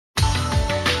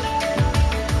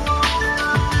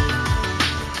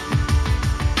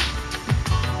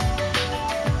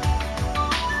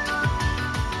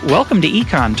Welcome to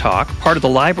Econ Talk, part of the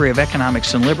Library of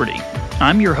Economics and Liberty.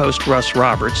 I'm your host, Russ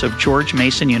Roberts of George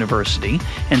Mason University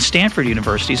and Stanford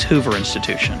University's Hoover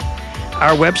Institution.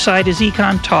 Our website is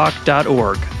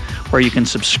econtalk.org, where you can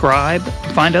subscribe,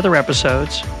 find other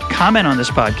episodes, comment on this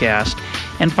podcast,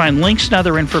 and find links and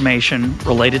other information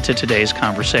related to today's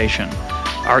conversation.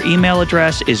 Our email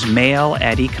address is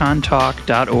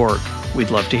mail@econtalk.org.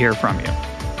 We'd love to hear from you.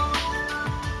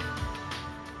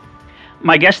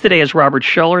 My guest today is Robert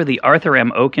Shiller, the Arthur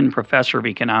M. Okun Professor of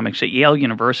Economics at Yale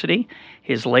University.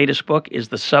 His latest book is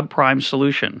The Subprime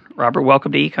Solution. Robert,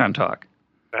 welcome to Econ Talk.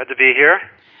 Glad to be here.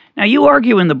 Now, you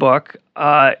argue in the book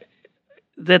that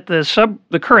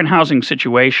the current housing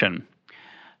situation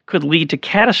could lead to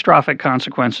catastrophic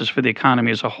consequences for the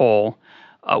economy as a whole.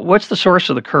 What's the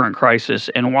source of the current crisis,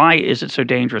 and why is it so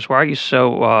dangerous? Why are you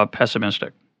so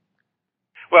pessimistic?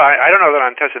 Well, I don't know that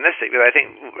I'm pessimistic, but I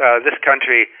think this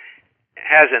country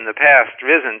has in the past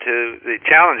risen to the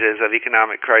challenges of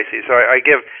economic crises. So I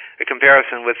give a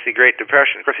comparison with the Great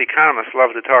Depression. Of course, economists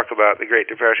love to talk about the Great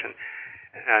Depression,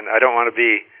 and I don't want to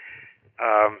be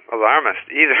alarmist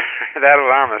either, that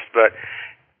alarmist, but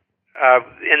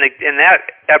in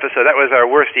that episode, that was our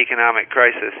worst economic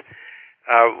crisis.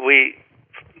 We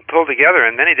pulled together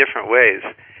in many different ways,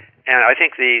 and I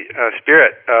think the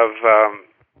spirit of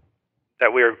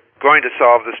that we're going to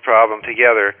solve this problem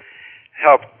together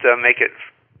helped make it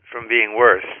from being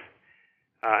worse.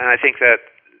 And I think that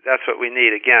that's what we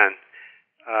need. Again,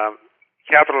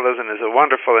 capitalism is a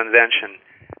wonderful invention,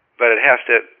 but it has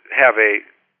to have a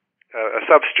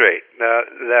substrate,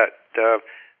 a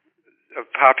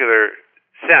popular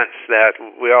sense that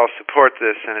we all support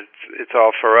this and it's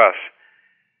all for us.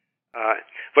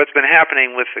 What's been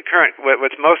happening with the current,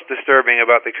 what's most disturbing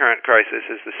about the current crisis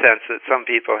is the sense that some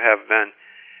people have been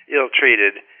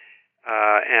ill-treated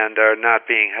and are not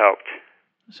being helped.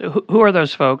 So who are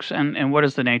those folks, and what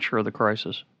is the nature of the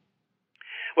crisis?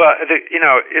 Well,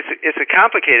 it's a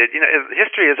complicated,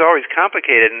 history is always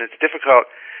complicated, and it's difficult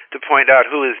to point out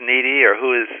who is needy or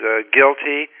who is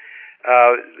guilty.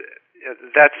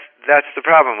 That's the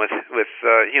problem with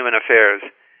human affairs.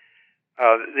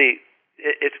 And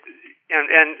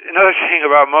another thing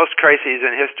about most crises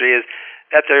in history is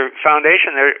at their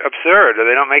foundation they're absurd, or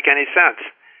they don't make any sense.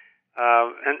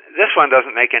 And this one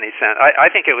doesn't make any sense. I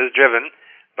think it was driven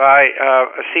by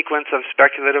a sequence of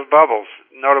speculative bubbles,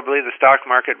 notably the stock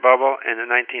market bubble in the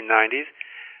 1990s,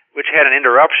 which had an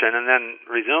interruption and then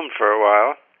resumed for a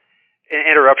while, an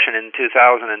interruption in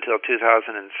 2000 until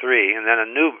 2003, and then a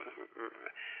new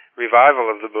revival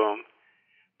of the boom.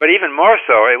 But even more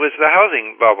so, it was the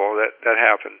housing bubble that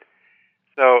happened.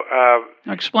 So,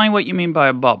 now explain what you mean by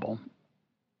a bubble.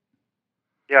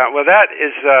 Yeah, well, that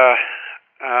is a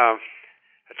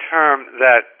term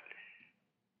that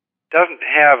doesn't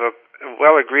have a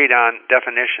well agreed on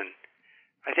definition.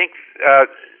 I think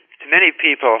to many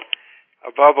people,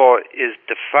 a bubble is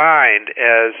defined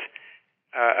as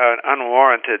an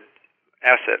unwarranted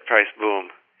asset price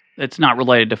boom. It's not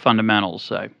related to fundamentals,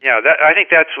 say. Yeah, I think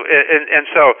that's, and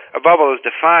so a bubble is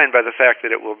defined by the fact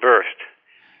that it will burst.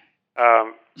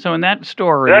 So in that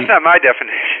story... That's not my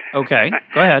definition. Okay,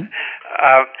 go ahead.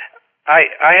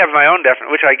 I have my own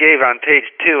definition, which I gave on page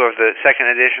 2 of the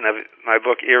second edition of my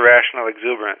book, Irrational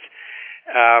Exuberance.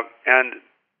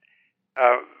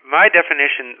 My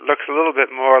definition looks a little bit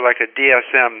more like a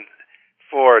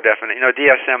DSM-4 definition.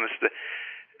 DSM is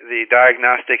the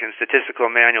Diagnostic and Statistical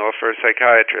Manual for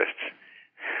Psychiatrists.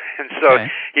 And so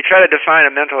you try to define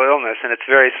a mental illness, and it's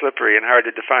very slippery and hard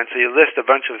to define. So you list a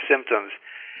bunch of symptoms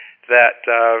that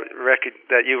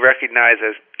you recognize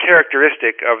as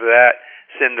characteristic of that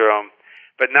syndrome,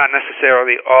 but not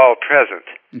necessarily all present.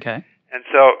 Okay. And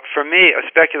so for me, a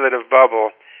speculative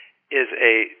bubble is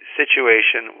a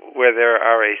situation where there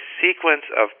are a sequence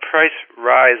of price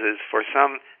rises for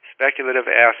some speculative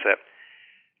asset,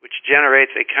 which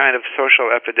generates a kind of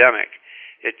social epidemic.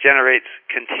 It generates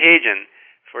contagion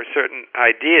for certain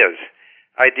ideas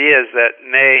that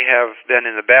may have been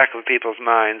in the back of people's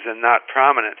minds and not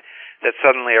prominent, that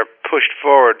suddenly are pushed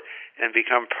forward and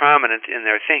become prominent in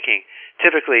their thinking.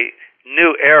 Typically,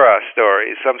 new era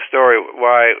stories, some story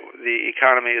why the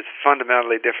economy is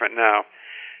fundamentally different now.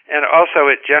 And also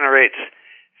it generates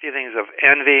feelings of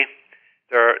envy.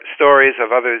 There are stories of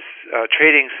others'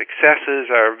 trading successes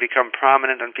are become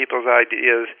prominent in people's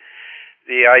ideas.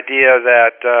 The idea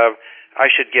that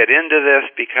I should get into this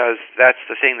because that's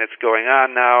the thing that's going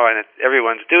on now, and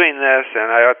everyone's doing this, and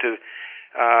I ought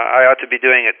to be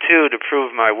doing it too to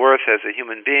prove my worth as a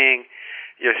human being.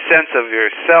 Your sense of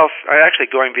yourself, actually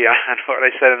going beyond what I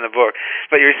said in the book,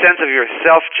 but your sense of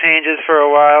yourself changes for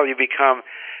a while. You become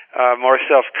more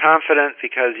self-confident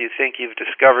because you think you've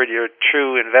discovered your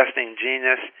true investing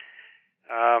genius.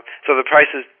 So the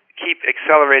prices keep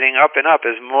accelerating up and up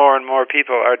as more and more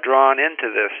people are drawn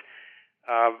into this.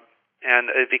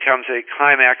 And it becomes a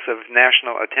climax of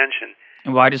national attention.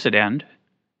 And why does it end?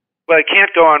 Well, it can't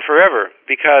go on forever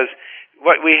because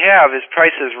what we have is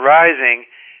prices rising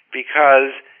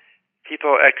because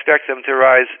people expect them to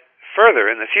rise further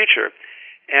in the future.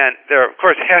 And there, of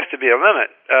course, has to be a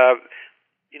limit.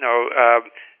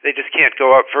 They just can't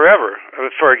go up forever.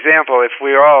 For example, if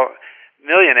we're all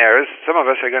millionaires, some of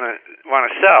us are going to want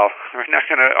to sell. We're not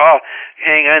going to all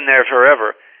hang in there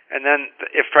forever. And then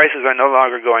if prices are no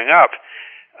longer going up,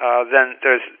 then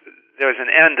there's an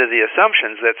end to the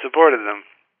assumptions that supported them.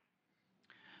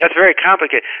 That's very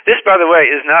complicated. This, by the way,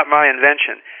 is not my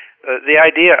invention. The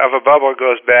idea of a bubble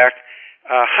goes back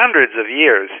hundreds of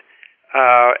years,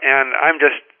 and I'm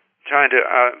just trying to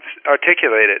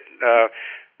articulate it.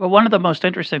 Well, one of the most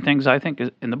interesting things I think is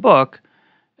in the book,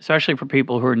 especially for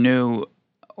people who are new,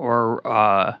 or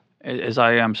as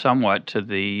I am somewhat to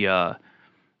the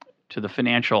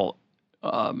financial,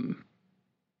 to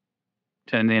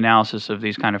the analysis of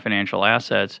these kind of financial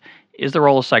assets, is the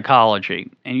role of psychology.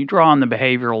 And you draw on the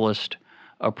behavioralist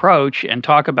approach and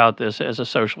talk about this as a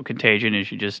social contagion,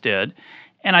 as you just did.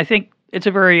 And I think it's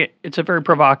a very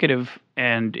provocative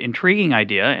and intriguing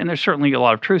idea, and there's certainly a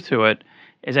lot of truth to it,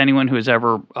 as anyone who has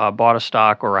ever bought a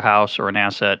stock or a house or an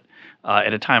asset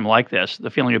at a time like this, the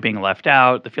feeling of being left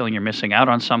out, the feeling you're missing out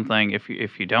on something if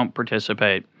you don't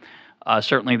participate.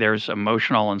 Certainly there's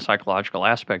emotional and psychological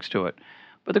aspects to it.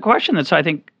 But the question that's, I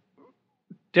think,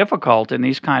 difficult in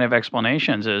these kind of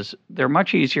explanations is they're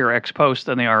much easier ex post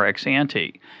than they are ex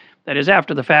ante. That is,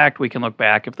 after the fact, we can look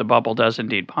back if the bubble does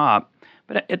indeed pop.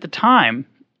 But at the time,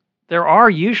 there are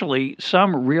usually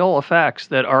some real effects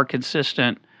that are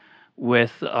consistent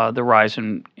with the rise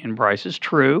in prices.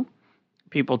 True,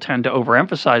 people tend to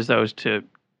overemphasize those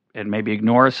and maybe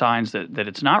ignore signs that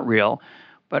it's not real.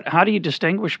 But how do you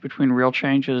distinguish between real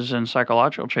changes and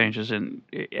psychological changes in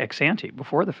ex ante,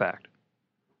 before the fact?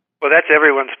 Well, that's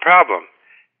everyone's problem,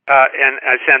 and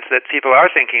I sense that people are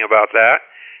thinking about that,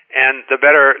 and the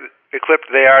better equipped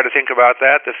they are to think about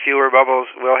that, the fewer bubbles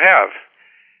we'll have.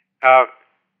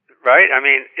 Right? I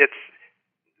mean, it's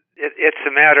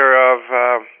a matter of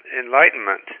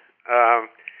enlightenment. How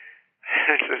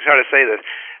to say this?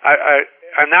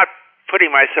 I'm not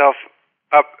putting myself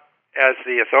up as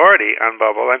the authority on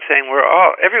bubble. I'm saying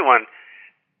everyone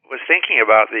was thinking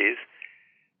about these,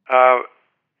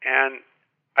 and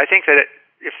I think that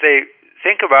if they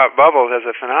think about bubbles as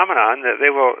a phenomenon, that they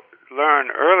will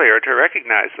learn earlier to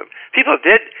recognize them. People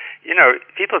did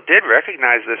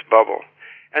recognize this bubble,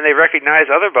 and they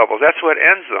recognize other bubbles. That's what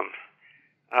ends them,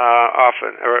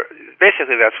 often, or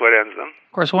basically that's what ends them.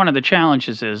 Of course, one of the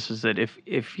challenges is that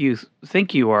if you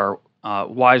think you are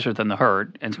wiser than the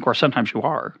herd, and of course sometimes you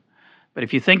are, but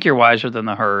if you think you're wiser than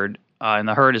the herd, and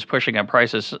the herd is pushing up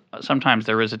prices, sometimes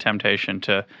there is a temptation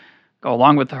to go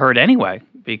along with the herd anyway,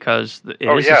 because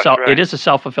it is a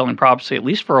self-fulfilling prophecy, at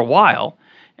least for a while,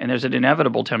 and there's an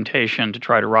inevitable temptation to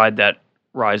try to ride that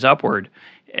rise upward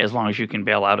as long as you can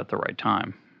bail out at the right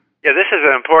time. Yeah, this is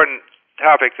an important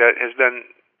topic that has been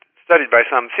studied by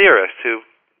some theorists who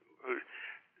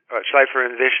Schleifer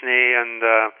and Vishny, and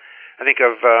I think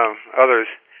of others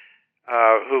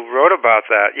who wrote about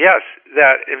that. Yes,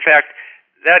 that in fact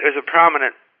that is a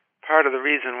prominent part of the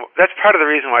reason. That's part of the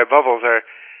reason why bubbles are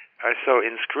so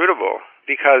inscrutable,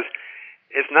 because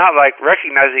it's not like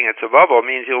recognizing it's a bubble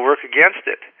means you'll work against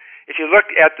it. If you look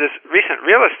at this recent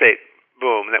real estate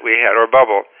boom that we had, or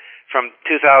bubble, from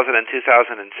 2000 and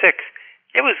 2006,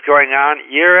 it was going on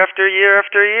year after year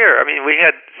after year. I mean, we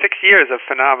had 6 years of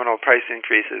phenomenal price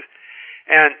increases.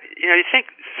 And, you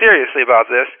think seriously about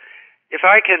this. If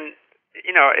I can,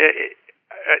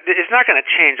 it's not going to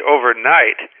change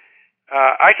overnight.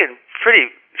 I can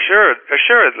pretty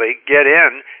assuredly get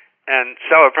in and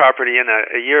sell a property in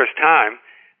a year's time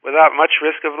without much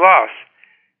risk of loss.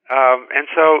 And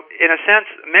so, in a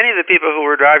sense, many of the people who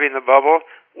were driving the bubble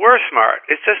were smart.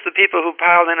 It's just the people who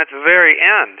piled in at the very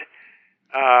end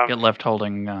get left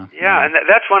holding. And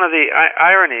that's one of the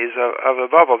ironies of a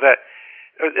bubble, that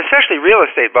especially real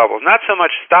estate bubbles, not so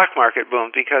much stock market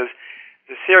booms, because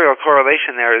the serial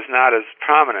correlation there is not as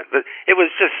prominent. But it was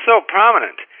just so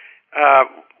prominent.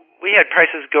 We had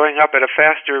prices going up at a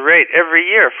faster rate every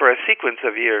year for a sequence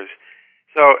of years.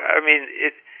 So, I mean,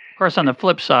 Of course, on the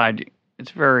flip side,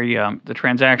 it's very the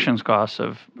transactions costs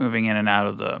of moving in and out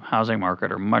of the housing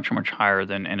market are much, much higher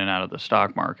than in and out of the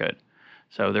stock market.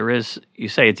 So there is, you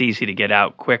say it's easy to get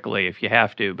out quickly if you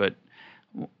have to, but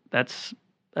that's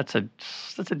that's a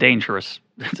dangerous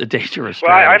Well, strategy.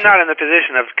 I'm not in the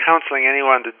position of counseling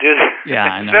anyone to do that. Yeah,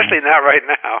 I know. Especially not right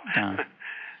now. Yeah.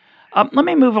 Let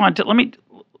me move on to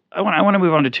I want to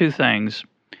move on to two things.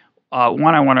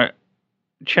 One, I want to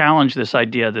challenge this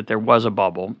idea that there was a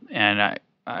bubble, and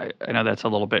I know that's a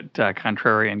little bit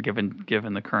contrarian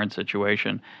given the current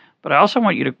situation. But I also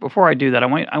want you to, before I do that,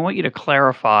 I want you to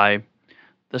clarify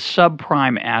the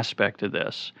subprime aspect of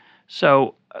this.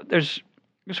 So there's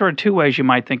sort of two ways you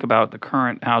might think about the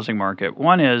current housing market.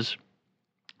 One is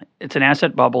it's an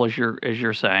asset bubble, as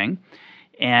you're saying,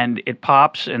 and it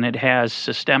pops and it has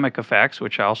systemic effects,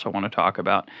 which I also want to talk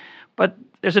about. But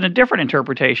there's a different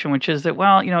interpretation, which is that,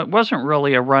 well, it wasn't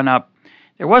really a run-up.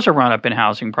 There was a run-up in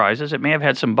housing prices. It may have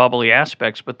had some bubbly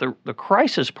aspects, but the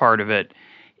crisis part of it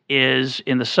is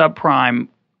in the subprime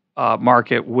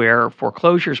market, where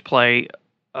foreclosures play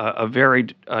a very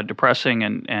depressing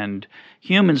and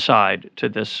human side to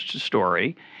this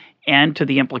story, and to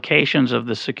the implications of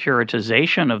the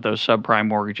securitization of those subprime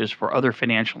mortgages for other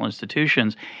financial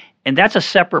institutions. And that's a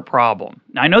separate problem.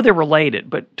 Now, I know they're related,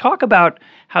 but talk about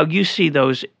how you see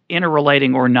those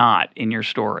interrelating or not in your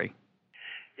story.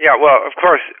 Yeah, well, of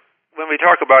course, when we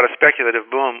talk about a speculative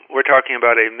boom, we're talking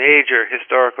about a major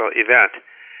historical event.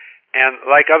 And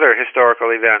like other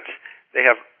historical events, they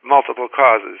have multiple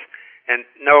causes. And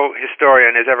no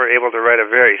historian is ever able to write a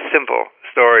very simple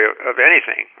story of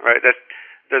anything, right?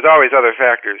 There's always other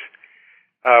factors.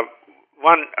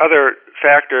 One other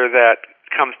factor that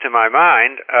comes to my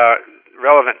mind,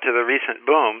 relevant to the recent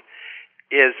boom,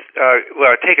 is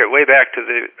take it way back to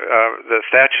the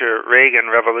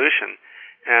Thatcher-Reagan revolution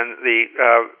and the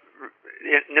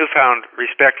newfound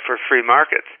respect for free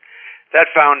markets.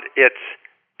 That found its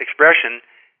expression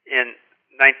in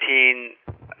 1980,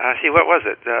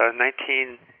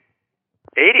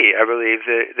 I believe.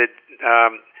 The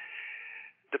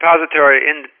Depository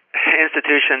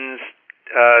Institutions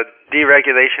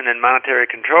Deregulation and Monetary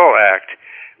Control Act,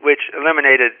 which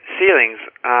eliminated ceilings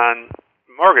on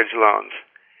mortgage loans.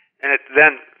 And it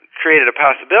then created a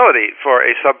possibility for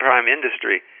a subprime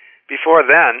industry. Before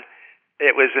then,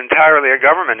 it was entirely a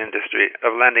government industry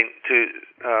of lending to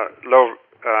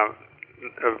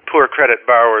poor credit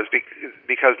borrowers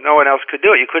because no one else could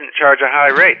do it. You couldn't charge a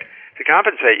high rate to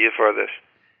compensate you for this.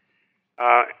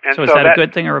 So is that a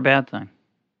good thing or a bad thing?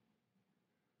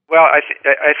 Well, I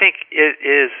think it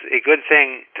is a good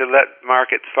thing to let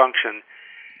markets function,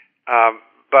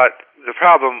 but the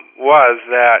problem was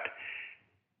that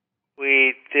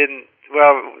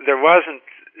there wasn't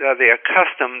the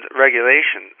accustomed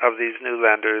regulation of these new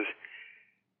lenders,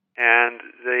 and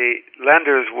the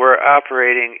lenders were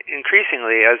operating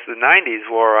increasingly as the 90s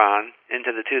wore on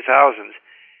into the 2000s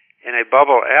in a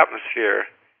bubble atmosphere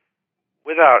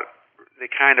without the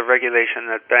kind of regulation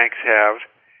that banks have.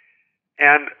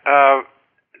 And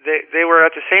they were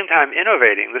at the same time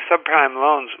innovating. The subprime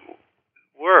loans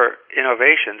were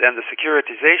innovations, and the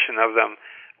securitization of them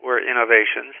were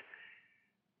innovations.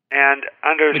 And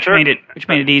which made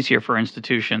it easier for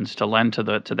institutions to lend to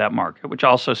that market, which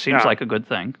also seems like a good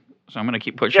thing. So I'm going to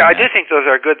keep pushing. Yeah, I do think those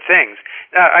are good things.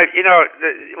 Now,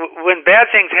 when bad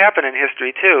things happen in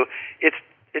history too,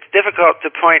 it's difficult to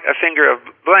point a finger of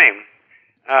blame.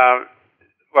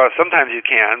 Well, sometimes you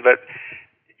can, but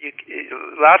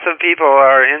lots of people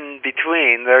are in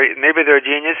between. Maybe they're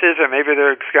geniuses or maybe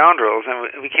they're scoundrels, and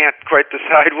we can't quite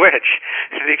decide which,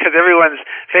 because everyone's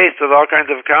faced with all kinds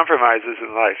of compromises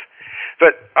in life.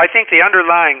 But I think the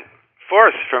underlying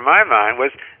force, from my mind,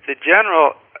 was the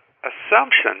general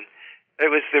assumption, it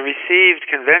was the received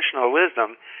conventional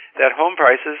wisdom, that home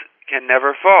prices can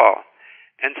never fall.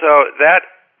 And so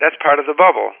that's part of the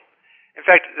bubble. In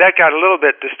fact, that got a little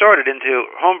bit distorted into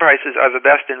home prices are the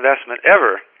best investment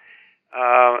ever.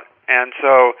 And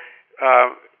so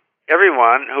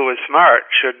everyone who was smart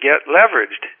should get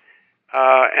leveraged.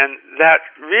 And that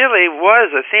really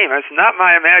was a theme. It's not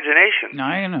my imagination. No,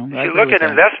 I know. If you look at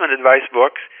investment advice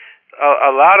books,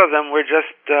 a lot of them were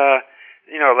just,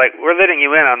 like we're letting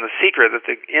you in on the secret that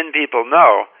the in people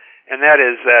know, and that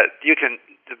is that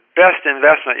the best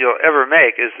investment you'll ever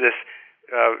make is this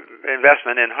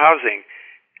investment in housing.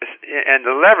 And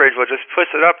the leverage will just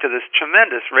push it up to this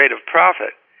tremendous rate of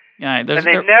profit. Yeah, and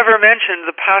they never mentioned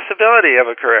the possibility of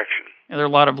a correction. Yeah, there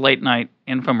are a lot of late-night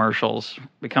infomercials,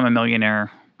 become a millionaire,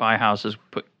 buy houses,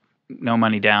 put no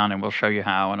money down, and we'll show you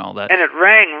how, and all that. And it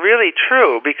rang really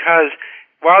true, because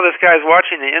while this guy's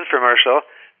watching the infomercial,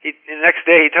 the next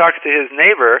day he talks to his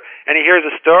neighbor, and he hears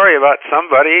a story about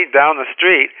somebody down the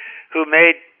street who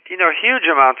made huge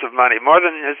amounts of money, more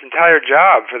than his entire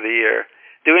job for the year,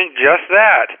 doing just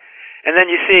that. And then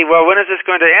you see, well, when is this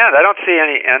going to end? I don't see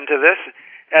any end to this.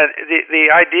 And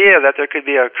the idea that there could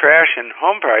be a crash in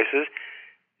home prices,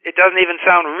 it doesn't even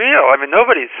sound real. I mean,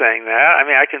 nobody's saying that. I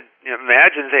mean, I can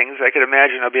imagine things. I could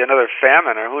imagine there'll be another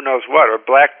famine or who knows what, or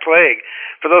black plague.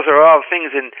 But those are all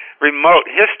things in remote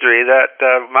history that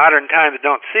modern times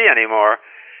don't see anymore.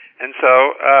 And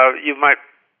so you might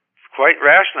quite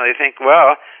rationally think,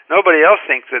 well, nobody else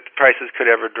thinks that the prices could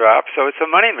ever drop, so it's a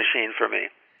money machine for me.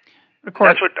 Of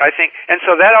course. That's what I think. And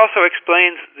so that also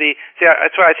explains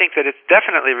that's why I think that it's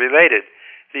definitely related.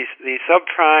 The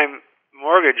subprime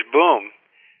mortgage boom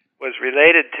was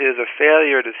related to the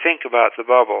failure to think about the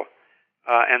bubble,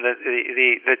 and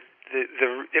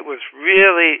it was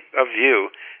really a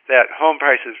view that home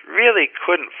prices really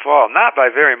couldn't fall, not by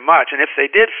very much, and if they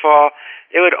did fall,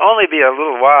 it would only be a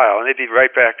little while, and they'd be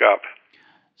right back up.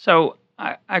 So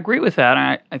I agree with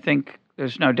that. I think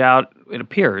there's no doubt, it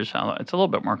appears, it's a little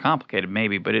bit more complicated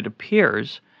maybe, but it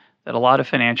appears that a lot of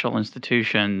financial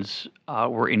institutions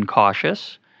were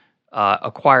incautious,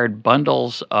 acquired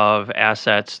bundles of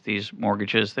assets, these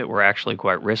mortgages that were actually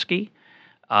quite risky.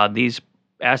 These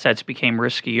assets became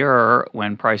riskier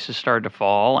when prices started to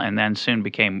fall and then soon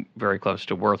became very close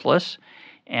to worthless.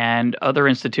 And other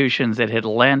institutions that had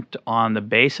lent on the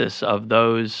basis of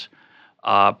those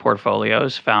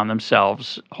portfolios found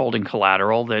themselves holding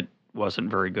collateral that wasn't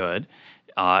very good,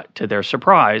 to their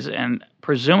surprise. And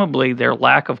presumably their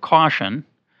lack of caution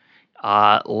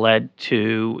led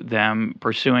to them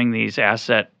pursuing these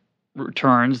asset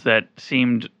returns that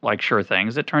seemed like sure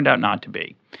things that turned out not to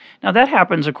be. Now, that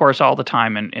happens, of course, all the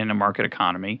time in a market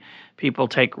economy. People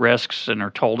take risks and are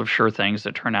told of sure things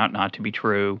that turn out not to be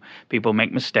true. People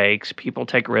make mistakes. People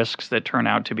take risks that turn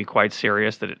out to be quite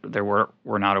serious that they were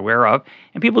not aware of.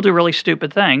 And people do really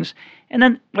stupid things. And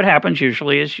then what happens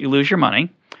usually is you lose your money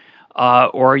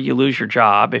or you lose your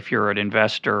job if you're an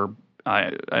investor,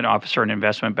 an officer in an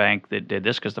investment bank that did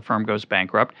this because the firm goes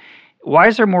bankrupt. Why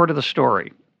is there more to the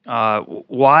story?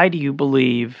 Why do you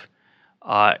believe?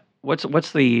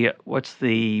 What's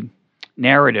the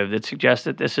narrative that suggests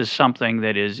that this is something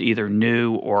that is either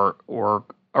new or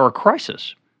a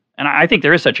crisis? And I think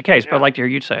there is such a case, but I'd like to hear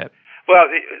you say it. Well,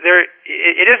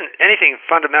 it isn't anything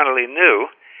fundamentally new,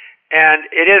 and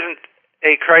it isn't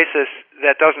a crisis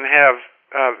that doesn't have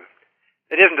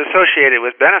it isn't associated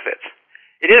with benefits.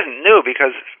 It isn't new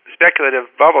because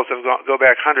speculative bubbles go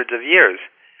back hundreds of years.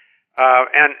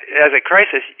 And as a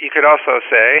crisis, you could also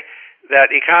say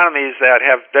that economies that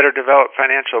have better developed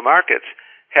financial markets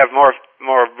have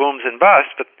more booms and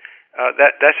busts, but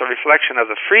that's a reflection of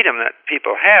the freedom that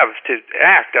people have to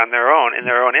act on their own in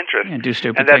their own interest. And do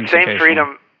stupid things. And that same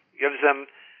freedom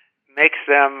makes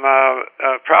them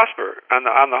prosper on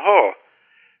the whole.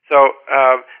 So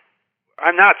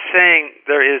I'm not saying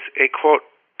there is a quote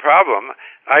problem.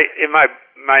 In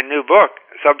my new book,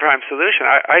 Subprime Solution,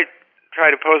 I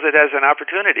try to pose it as an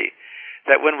opportunity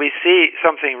that when we see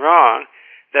something wrong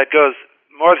that goes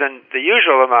more than the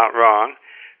usual amount wrong,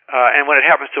 and when it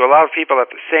happens to a lot of people at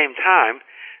the same time,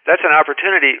 that's an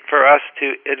opportunity for us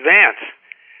to advance.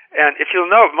 And if you'll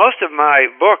note, most of my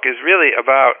book is really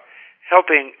about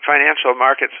helping financial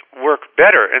markets work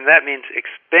better, and that means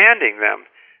expanding them,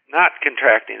 not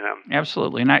contracting them.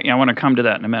 Absolutely. And I want to come to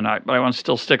that in a minute, but I want to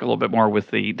still stick a little bit more with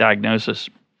the diagnosis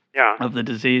of the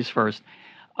disease first.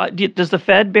 Does the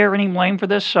Fed bear any blame for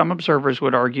this? Some observers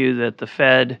would argue that the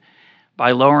Fed,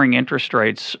 by lowering interest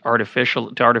rates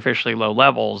to artificially low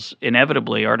levels,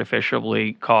 inevitably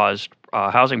artificially caused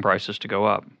housing prices to go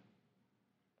up.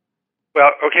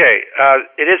 Well, okay.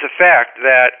 It is a fact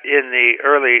that in the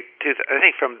early, I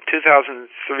think from 2002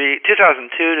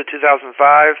 to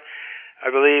 2005, I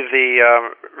believe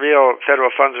the real federal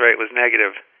funds rate was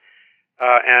negative,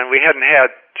 and we hadn't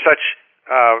had such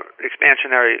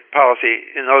expansionary policy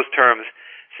in those terms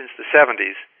since the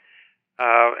 70s.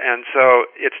 And so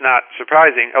it's not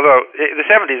surprising, although the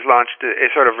 70s launched a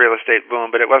sort of real estate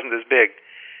boom, but it wasn't as big,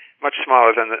 much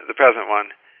smaller than the present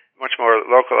one, much more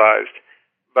localized.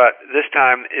 But this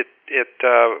time it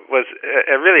was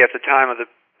really at the time of the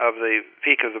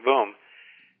peak of the boom.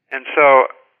 And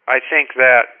so I think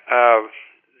that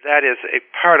that is a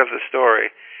part of the story.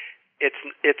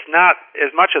 It's not as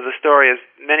much of the story as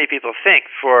many people think,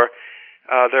 for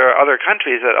there are other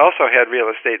countries that also had real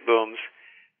estate booms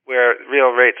where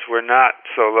real rates were not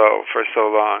so low for so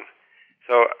long.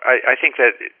 So I think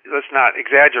that let's not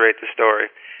exaggerate the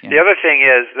story. Yeah. The other thing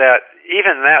is that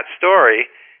even that story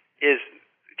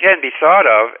can be thought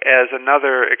of as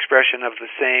another expression of the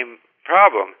same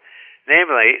problem,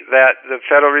 namely that the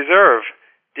Federal Reserve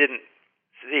didn't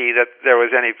see that there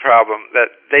was any problem,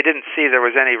 that they didn't see there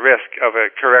was any risk of a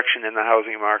correction in the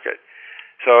housing market.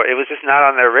 So it was just not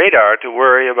on their radar to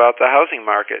worry about the housing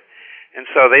market. And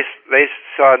so they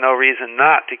saw no reason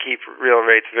not to keep real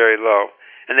rates very low.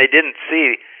 And they didn't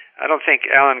see, I don't think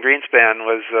Alan Greenspan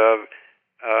was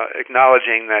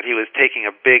acknowledging that he was taking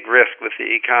a big risk with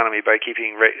the economy by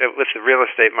with the real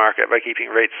estate market by keeping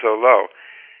rates so low.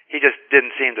 He just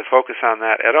didn't seem to focus on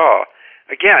that at all.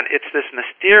 Again, it's this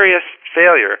mysterious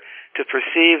failure to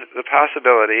perceive the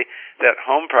possibility that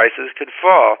home prices could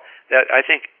fall that I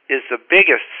think is the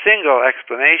biggest single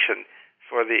explanation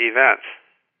for the events.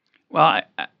 Well,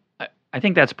 I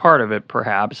think that's part of it,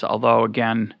 perhaps, although,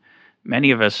 again,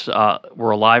 many of us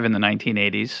were alive in the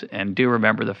 1980s and do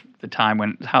remember the time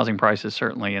when housing prices,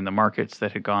 certainly in the markets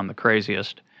that had gone the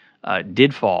craziest,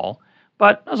 did fall.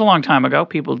 But that was a long time ago.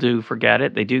 People do forget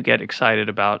it. They do get excited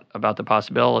about the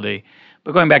possibility.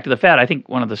 But going back to the Fed, I think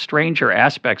one of the stranger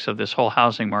aspects of this whole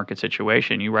housing market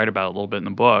situation, you write about it a little bit in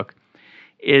the book,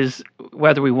 is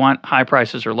whether we want high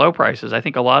prices or low prices. I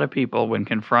think a lot of people, when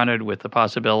confronted with the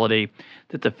possibility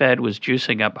that the Fed was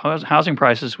juicing up housing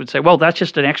prices, would say, well, that's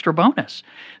just an extra bonus.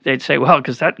 They'd say, well,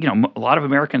 because that, a lot of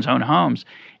Americans own homes.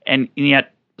 And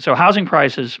yet, so housing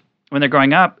prices, when they're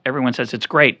going up, everyone says it's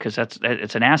great because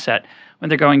it's an asset. When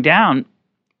they're going down,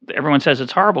 everyone says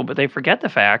it's horrible, but they forget the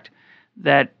fact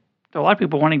that there are a lot of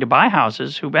people wanting to buy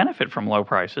houses who benefit from low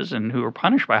prices and who are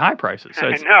punished by high prices.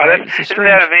 So isn't that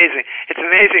amazing? It's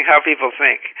amazing how people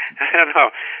think. I don't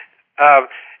know.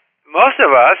 Most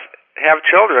of us have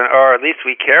children, or at least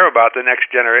we care about the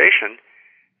next generation.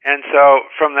 And so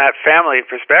from that family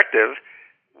perspective,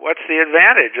 what's the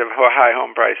advantage of high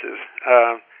home prices?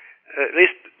 At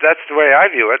least that's the way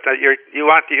I view it, that you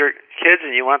want your kids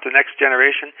and you want the next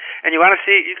generation, and you want to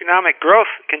see economic growth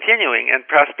continuing and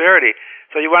prosperity.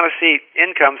 So you want to see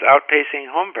incomes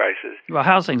outpacing home prices. Well,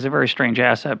 housing is a very strange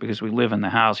asset because we live in the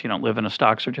house. You don't live in a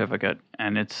stock certificate.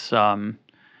 And it's, of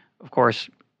course,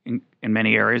 in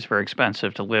many areas, very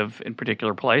expensive to live in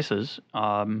particular places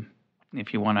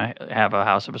if you want to have a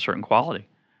house of a certain quality.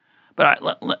 But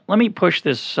let me push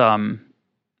this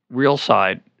real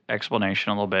side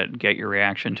explanation a little bit and get your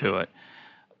reaction to it.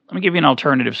 Let me give you an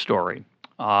alternative story.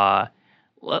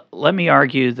 Let me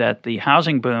argue that the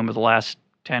housing boom of the last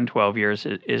 10, 12 years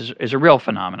is a real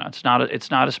phenomenon. It's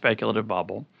not a speculative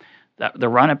bubble. The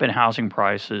run-up in housing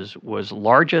prices was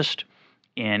largest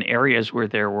in areas where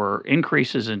there were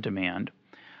increases in demand.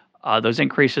 Those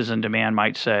increases in demand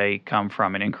might say come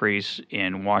from an increase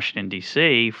in Washington,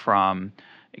 D.C., from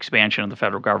expansion of the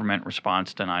federal government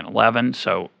response to 9/11.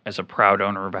 So as a proud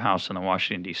owner of a house in the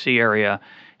Washington, D.C. area,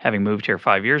 having moved here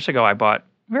 5 years ago, I bought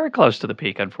very close to the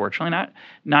peak, unfortunately,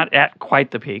 not at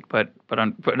quite the peak, but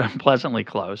unpleasantly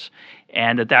close,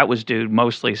 and that was due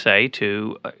mostly, say,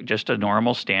 to just a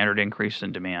normal standard increase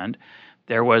in demand.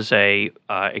 There was a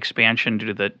expansion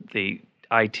due to the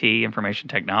IT, information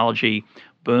technology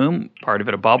boom, part of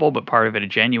it a bubble, but part of it a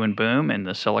genuine boom in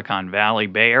the Silicon Valley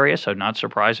Bay Area. So not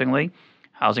surprisingly,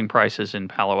 housing prices in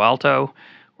Palo Alto,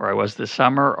 where I was this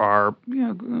summer, are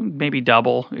maybe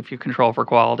double, if you control for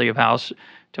quality of house,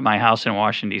 to my house in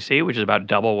Washington, D.C., which is about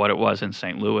double what it was in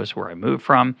St. Louis, where I moved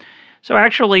from. So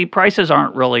actually, prices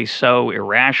aren't really so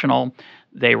irrational.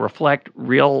 They reflect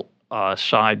real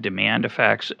side demand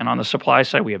effects. And on the supply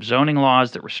side, we have zoning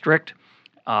laws that restrict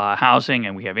housing,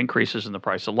 and we have increases in the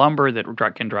price of lumber that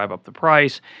can drive up the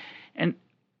price. And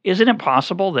isn't it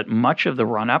possible that much of the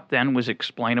run-up then was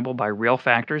explainable by real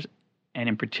factors? And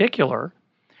in particular,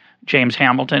 James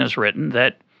Hamilton has written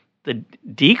that the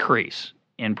decrease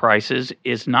in prices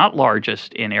is not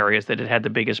largest in areas that had the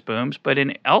biggest booms, but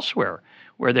in elsewhere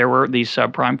where there were these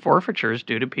subprime forfeitures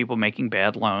due to people making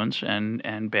bad loans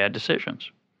and bad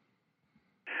decisions.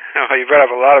 Oh, you brought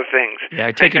up a lot of things.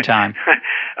 Yeah, take your time.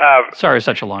 Sorry, it's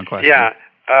such a long question. Yeah.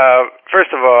 First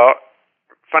of all,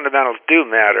 fundamentals do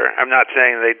matter. I'm not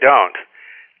saying they don't.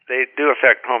 They do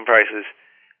affect home prices.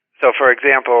 So, for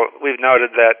example, we've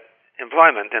noted that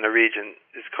employment in a region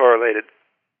is correlated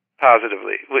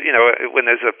positively. When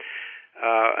there's a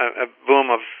boom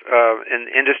of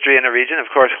in industry in a region, of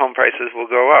course, home prices will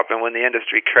go up. And when the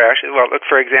industry crashes, well, look,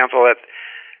 for example,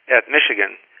 at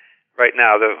Michigan right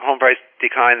now, the home price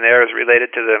decline there is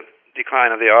related to the decline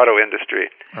of the auto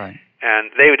industry. Right. And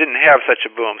they didn't have such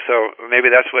a boom, so maybe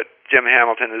that's what Jim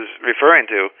Hamilton is referring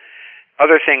to.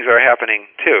 Other things are happening,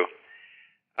 too.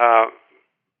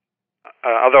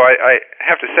 Although I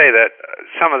have to say that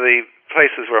some of the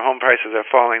places where home prices are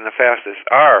falling the fastest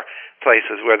are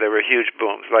places where there were huge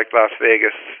booms, like Las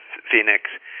Vegas, Phoenix,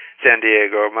 San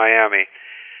Diego, Miami.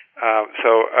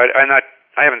 So I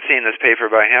haven't seen this paper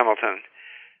by Hamilton.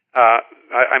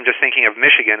 I'm just thinking of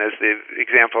Michigan as the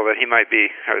example that he might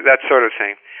be, that sort of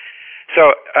thing.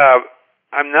 So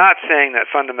I'm not saying that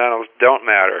fundamentals don't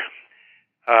matter.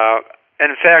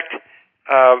 And in fact,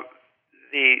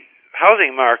 the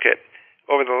housing market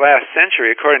over the last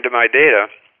century, according to my data,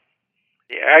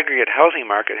 the aggregate housing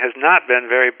market has not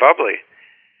been very bubbly.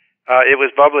 It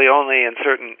was bubbly only in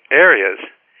certain areas.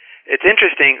 It's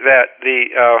interesting that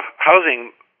the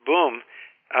housing boom,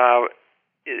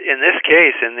 in this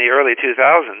case, in the early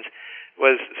 2000s,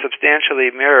 was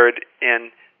substantially mirrored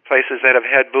in places that have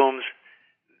had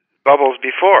bubbles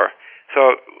before.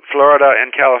 So Florida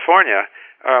and California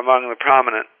are among the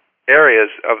prominent areas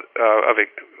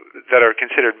that are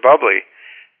considered bubbly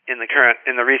in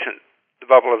the recent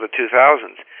bubble of the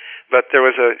 2000s. But there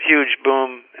was a huge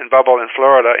boom and bubble in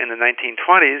Florida in the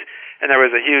 1920s, and there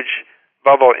was a huge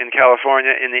bubble in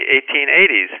California in the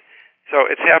 1880s. So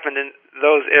it's happened in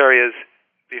those areas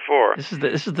before. This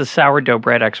is the sourdough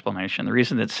bread explanation. The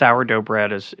reason that sourdough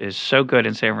bread is so good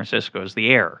in San Francisco is the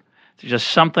air. There's just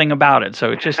something about it.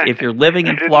 So it's just, if you're living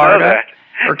in Florida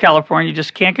or California, you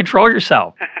just can't control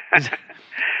yourself.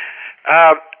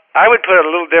 I would put it a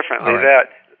little differently, right.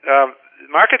 That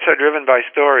markets are driven by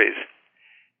stories.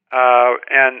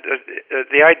 And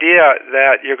the idea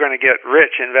that you're going to get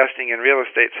rich investing in real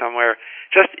estate somewhere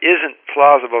just isn't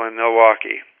plausible in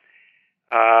Milwaukee.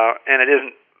 And it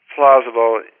isn't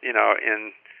plausible,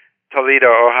 in Toledo,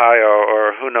 Ohio,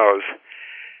 or who knows.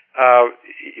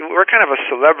 We're kind of a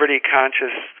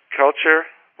celebrity-conscious culture.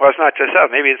 Well, it's not just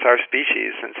us. Maybe it's our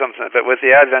species in some sense. But with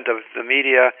the advent of the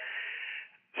media,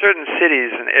 certain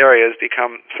cities and areas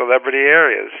become celebrity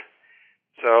areas.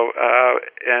 So,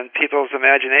 and people's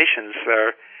imaginations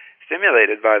are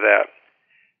stimulated by that.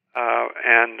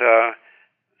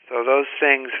 So those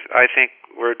things, I think,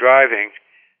 were driving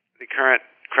the current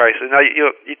crisis. Now,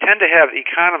 you tend to have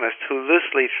economists who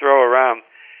loosely throw around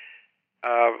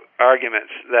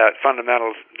arguments that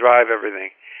fundamentals drive everything.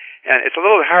 And it's a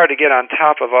little hard to get on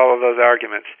top of all of those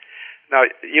arguments. Now,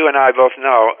 you and I both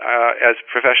know, as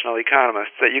professional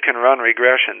economists, that you can run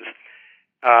regressions,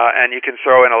 and you can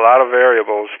throw in a lot of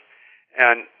variables,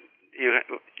 and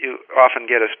you often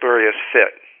get a spurious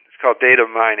fit. It's called data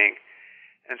mining.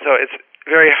 And so it's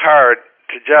very hard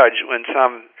to judge when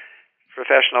some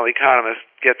professional economist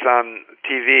gets on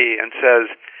TV and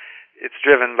says it's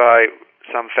driven by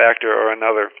some factor or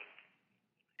another.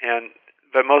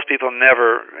 But most people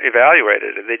never evaluate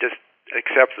it. They just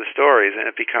accept the stories,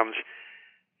 and it becomes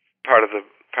part of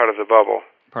the bubble.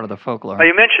 Part of the folklore. Now,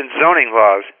 you mentioned zoning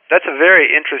laws. That's a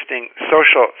very interesting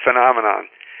social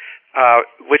phenomenon,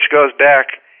 which goes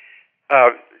back.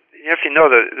 If you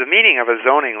know the meaning of a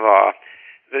zoning law,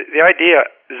 the idea,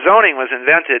 zoning was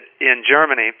invented in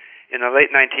Germany in the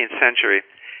late 19th century,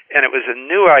 and it was a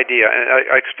new idea. And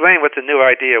I explain what the new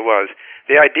idea was.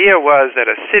 The idea was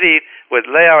that a city would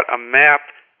lay out a map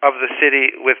of the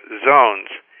city with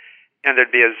zones, and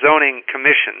there'd be a zoning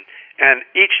commission, and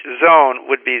each zone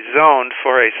would be zoned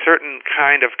for a certain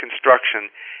kind of construction,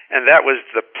 and that was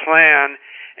the plan.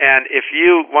 And if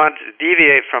you wanted to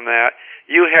deviate from that,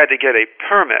 you had to get a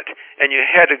permit, and you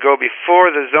had to go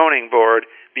before the zoning board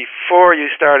before you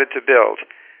started to build.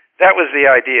 That was the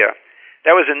idea.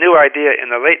 That was a new idea in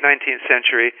the late 19th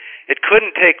century. It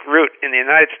couldn't take root in the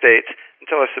United States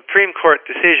until a Supreme Court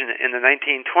decision in the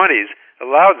 1920s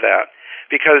allowed that,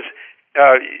 because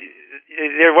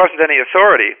there wasn't any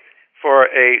authority for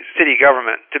a city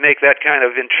government to make that kind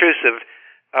of intrusive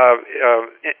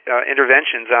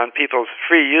interventions on people's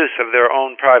free use of their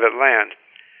own private land.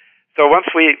 So once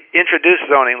we introduced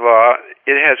zoning law,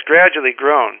 it has gradually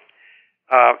grown.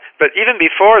 But even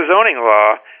before zoning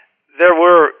law, there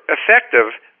were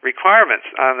effective requirements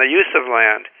on the use of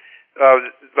land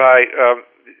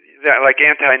like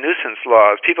anti-nuisance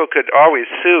laws. People could always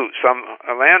sue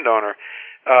a landowner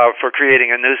for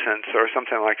creating a nuisance or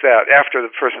something like that after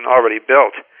the person already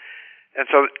built. And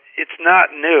so it's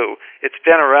not new. It's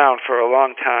been around for a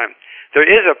long time. There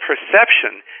is a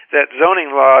perception that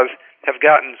zoning laws have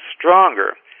gotten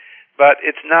stronger, but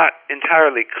it's not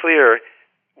entirely clear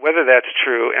whether that's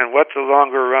true and what the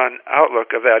longer-run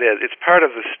outlook of that is. It's part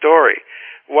of the story.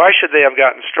 Why should they have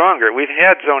gotten stronger? We've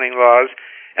had zoning laws,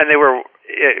 and they were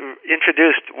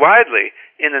introduced widely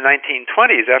in the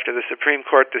 1920s after the Supreme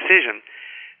Court decision.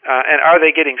 And are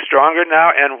they getting stronger now,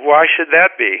 and why should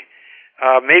that be?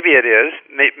 Maybe it is.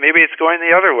 Maybe it's going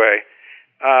the other way.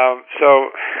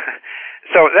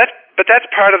 But that's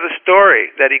part of the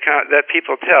story that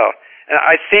people tell. And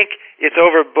I think it's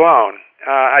overblown.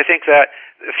 I think that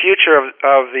the future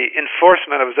of the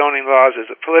enforcement of zoning laws is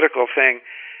a political thing,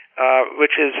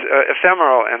 which is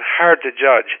ephemeral and hard to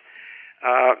judge.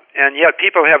 And yet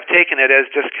people have taken it as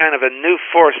just kind of a new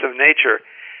force of nature.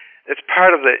 It's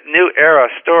part of the new era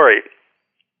story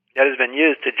that has been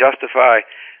used to justify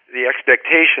the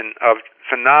expectation of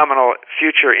phenomenal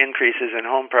future increases in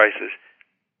home prices.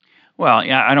 Well,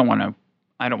 yeah, I don't want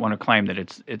to claim that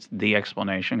it's the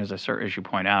explanation, as you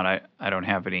point out, I don't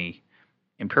have any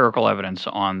empirical evidence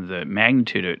on the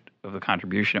magnitude of the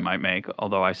contribution it might make.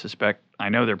 Although I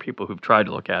know there are people who've tried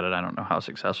to look at it. I don't know how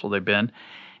successful they've been.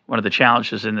 One of the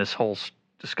challenges in this whole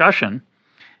discussion,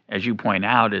 as you point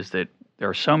out, is that there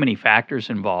are so many factors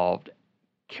involved.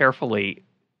 Carefully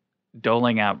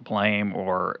doling out blame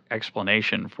or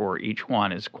explanation for each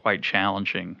one is quite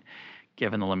challenging,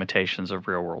 given the limitations of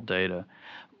real-world data.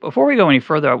 Before we go any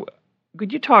further,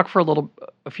 could you talk for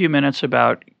a few minutes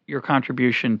about your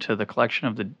contribution to the collection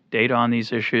of the data on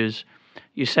these issues?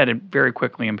 You said it very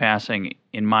quickly in passing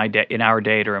in our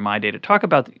data or in my data. Talk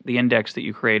about the index that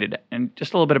you created and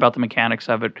just a little bit about the mechanics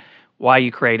of it, why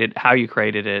you created, how you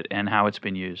created it, and how it's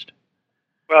been used.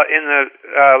 Well, in the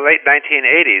late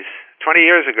 1980s, 20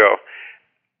 years ago,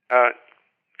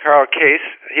 Carl Case,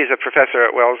 he's a professor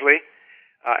at Wellesley,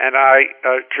 and I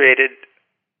created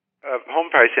home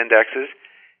price indexes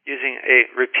using a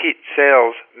repeat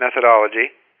sales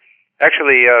methodology.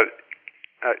 Actually,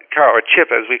 Carl, or Chip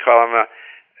as we call him,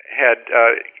 had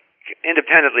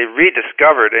independently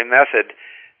rediscovered a method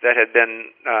that had been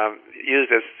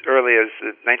used as early as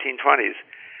the 1920s.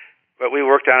 But we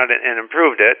worked on it and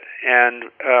improved it, and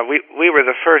we were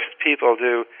the first people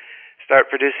to start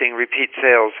producing repeat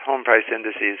sales home price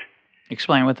indices.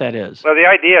 Explain what that is. Well, the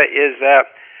idea is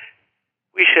that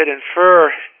we should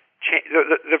infer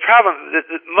the problem.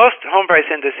 Most home price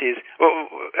indices,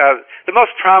 the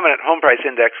most prominent home price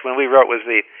index when we wrote was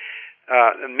the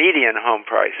median home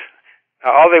price.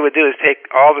 All they would do is take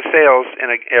all the sales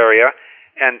in an area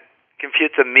and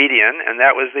compute the median, and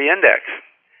that was the index.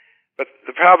 But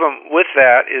the problem with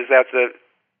that is that the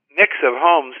mix of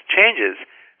homes changes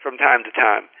from time to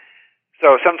time.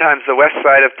 So sometimes the west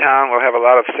side of town will have a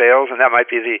lot of sales, and that might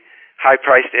be the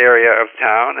high-priced area of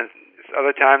town, and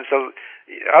other times the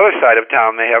other side of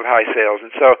town may have high sales.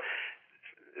 And so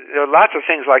there are lots of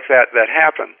things like that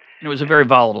happen. And it was a very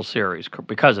volatile series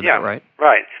because of that, right?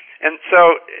 Right. And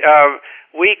so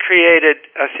we created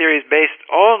a series based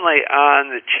only on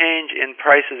the change in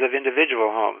prices of individual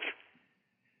homes,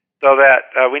 so that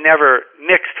we never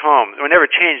mixed homes. We never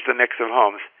changed the mix of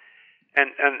homes.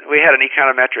 And we had an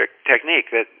econometric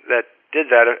technique that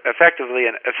did that effectively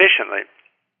and efficiently.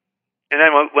 And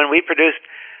then when we produced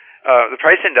the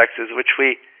price indexes, which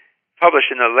we published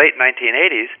in the late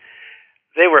 1980s,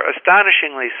 they were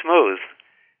astonishingly smooth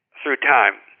through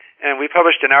time. And we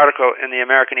published an article in the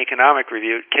American Economic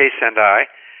Review, Case and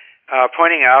I,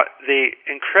 pointing out the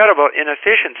incredible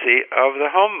inefficiency of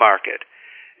the home market.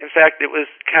 In fact, it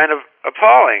was kind of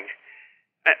appalling.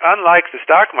 Unlike the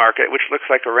stock market, which looks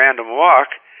like a random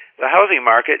walk, the housing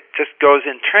market just goes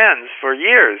in trends for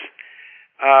years.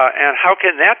 And how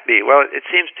can that be? Well, it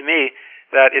seems to me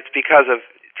that it's because of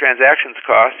transactions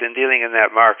costs in dealing in that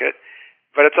market,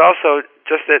 but it's also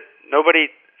just that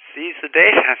nobody sees the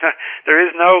data. There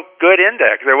is no good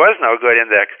index. There was no good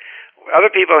index. Other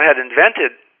people had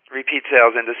invented repeat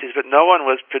sales indices, but no one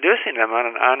was producing them on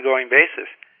an ongoing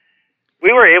basis.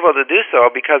 We were able to do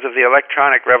so because of the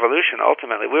electronic revolution,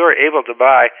 ultimately. We were able to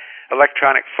buy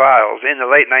electronic files in the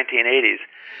late 1980s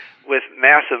with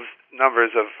massive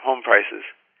numbers of home prices.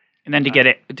 And then to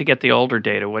get the older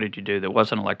data, what did you do that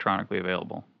wasn't electronically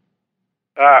available?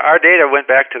 Our data went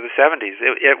back to the 70s.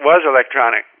 It was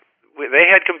electronic. They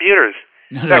had computers.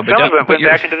 Some of them went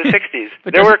back into the 60s.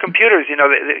 There were computers.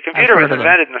 The computer was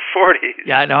invented in the 40s.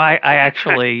 Yeah, no, I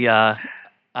actually...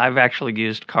 I've actually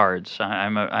used cards.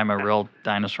 I'm a real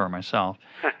dinosaur myself.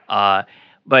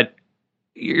 But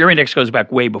your index goes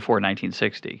back way before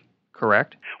 1960,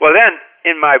 correct? Well, then,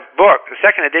 in my book, the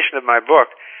second edition of my book,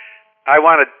 I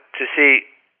wanted to see,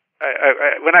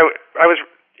 when I was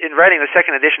in writing the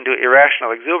second edition to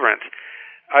Irrational Exuberance,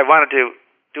 I wanted to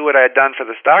do what I had done for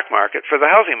the stock market, for the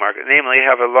housing market, namely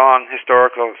have a long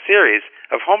historical series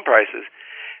of home prices.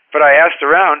 But I asked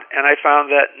around, and I found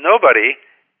that nobody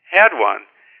had one.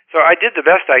 So I did the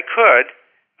best I could,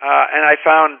 and I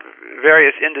found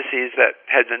various indices that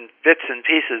had been bits and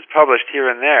pieces published here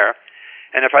and there.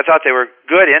 And if I thought they were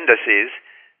good indices,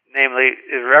 namely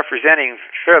representing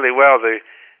fairly well the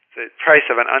price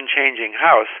of an unchanging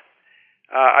house,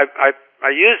 I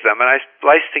used them, and I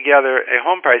spliced together a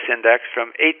home price index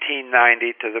from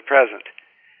 1890 to the present.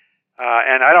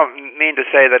 And I don't mean to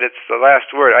say that it's the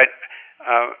last word,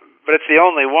 but it's the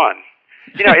only one.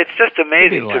 It's just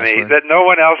amazing to me that no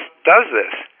one else does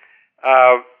this.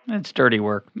 It's dirty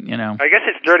work, I guess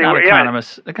it's dirty work.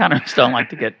 Economists don't like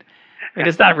to get...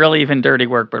 it's not really even dirty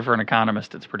work, but for an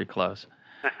economist, it's pretty close.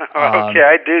 Okay,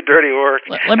 I do dirty work.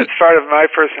 It's part of my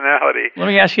personality. Let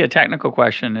me ask you a technical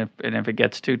question, and if it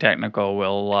gets too technical,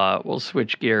 we'll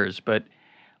switch gears. But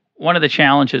one of the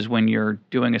challenges when you're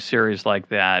doing a series like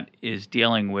that is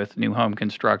dealing with new home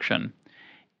construction.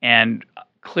 And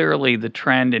clearly the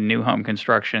trend in new home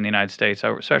construction in the United States,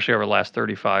 especially over the last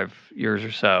 35 years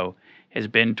or so, has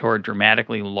been toward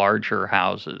dramatically larger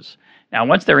houses. Now,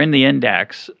 once they're in the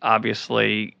index,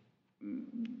 obviously,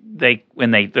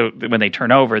 when they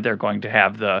turn over, they're going to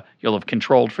have you'll have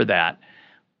controlled for that.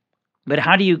 But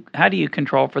how do you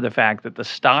control for the fact that the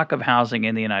stock of housing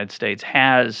in the United States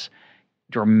has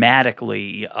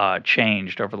dramatically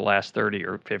changed over the last 30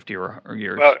 or 50 or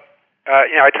years? Well,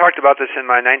 I talked about this in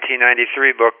my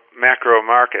 1993 book, Macro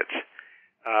Markets.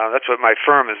 That's what my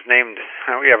firm is named.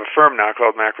 We have a firm now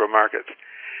called Macro Markets.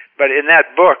 But in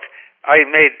that book, I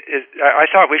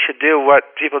thought we should do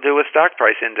what people do with stock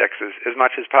price indexes as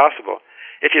much as possible.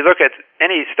 If you look at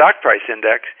any stock price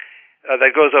index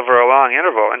that goes over a long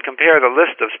interval and compare the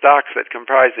list of stocks that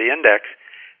comprise the index,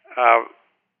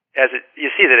 you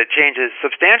see that it changes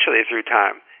substantially through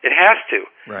time. It has to,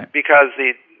 right? Because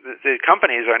the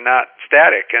companies are not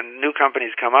static, and new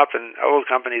companies come up and old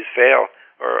companies fail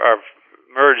or are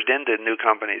merged into new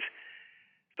companies.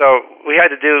 So we had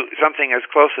to do something as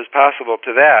close as possible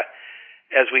to that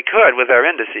as we could with our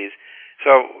indices.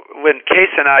 So when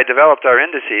Case and I developed our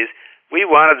indices, we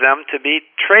wanted them to be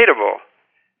tradable,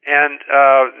 and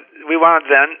we wanted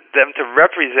them to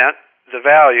represent the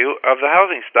value of the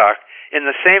housing stock in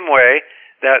the same way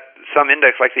that some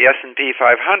index like the S&P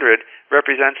 500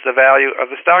 represents the value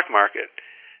of the stock market.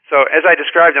 So as I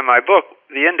described in my book,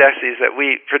 the indices that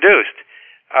we produced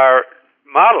are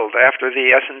modeled after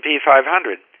the S&P 500.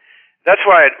 That's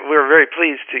why we're very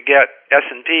pleased to get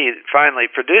S&P finally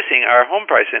producing our home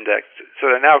price index.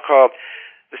 So they're now called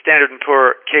the Standard &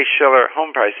 Poor Case-Shiller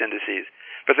home price indices.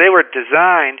 But they were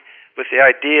designed with the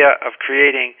idea of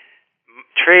creating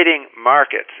trading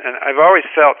markets, and I've always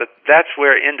felt that that's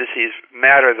where indices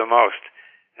matter the most.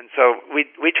 And so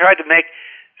we tried to make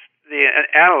an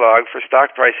analog for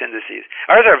stock price indices.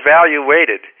 Ours are value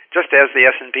weighted, just as the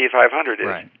S&P 500 is.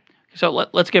 Right. So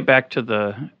let's get back to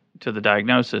the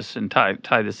diagnosis and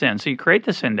tie this in. So you create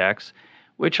this index,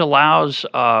 which allows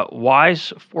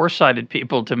wise, foresighted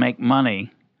people to make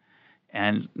money,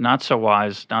 and not so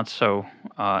wise,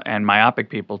 and myopic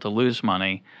people to lose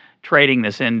money, trading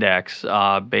this index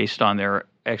based on their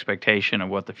expectation of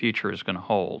what the future is going to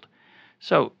hold.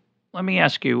 So let me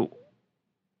ask you,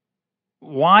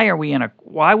 why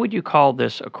would you call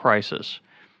this a crisis,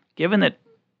 given that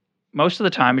most of the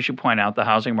time, as you point out, the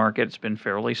housing market's been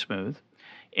fairly smooth?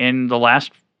 In the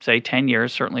last, say, 10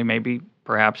 years, certainly maybe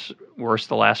perhaps worse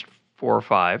the last 4 or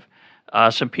 5,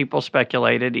 some people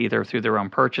speculated either through their own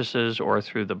purchases or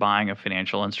through the buying of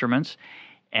financial instruments,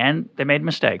 and they made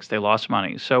mistakes. They lost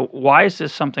money. So why is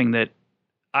this something that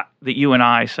you and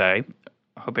I say,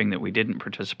 hoping that we didn't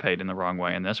participate in the wrong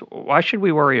way in this, why should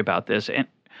we worry about this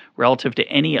relative to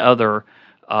any other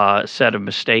set of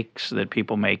mistakes that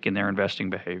people make in their investing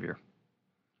behavior?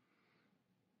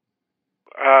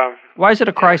 Why is it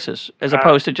a crisis as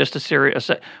opposed to just a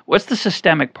serious? What's the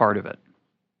systemic part of it?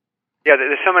 Yeah,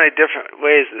 there's so many different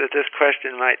ways that this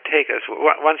question might take us.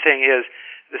 One thing is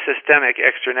the systemic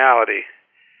externality.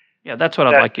 Yeah, that's what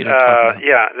I'd like you to talk about.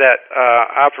 Yeah, that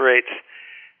operates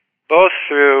both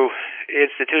through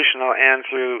institutional and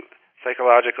through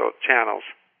psychological channels.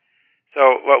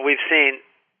 So what we've seen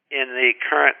in the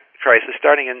current crisis,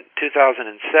 starting in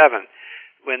 2007,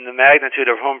 when the magnitude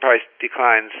of home price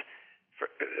declines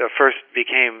first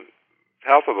became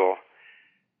palpable,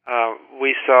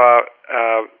 we saw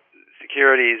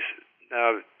securities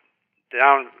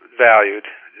downvalued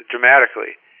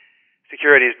dramatically.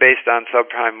 Securities based on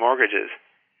subprime mortgages.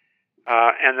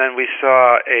 And then we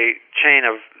saw a chain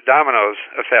of dominoes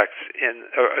effects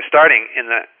starting in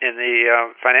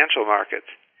the financial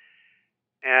markets.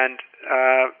 And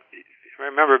I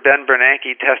remember Ben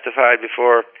Bernanke testified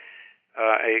before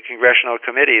a congressional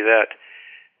committee that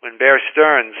when Bear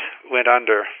Stearns went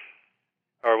under,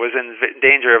 or was in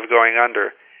danger of going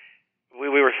under, we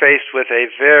were faced with a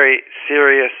very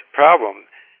serious problem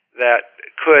that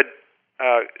could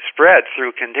spread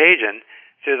through contagion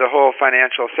to the whole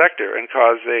financial sector and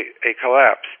cause a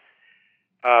collapse.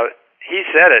 He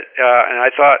said it, and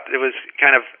I thought it was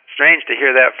kind of strange to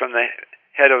hear that from the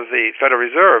head of the Federal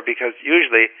Reserve, because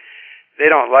usually they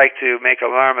don't like to make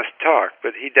alarmist talk,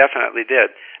 but he definitely did.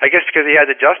 I guess because he had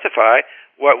to justify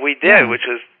what we did, which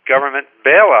was government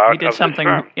bailout of the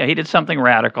firm. Yeah, he did something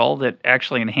radical that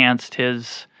actually enhanced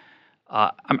his.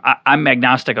 I'm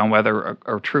agnostic on whether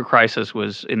a true crisis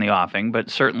was in the offing, but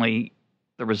certainly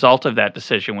the result of that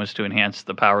decision was to enhance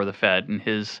the power of the Fed and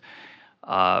his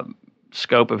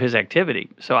scope of his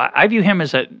activity. So I view him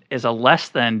as a less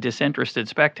than disinterested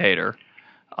spectator.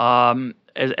 Well,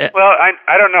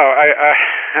 I don't know.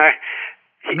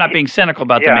 I'm not being cynical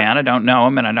about the man. I don't know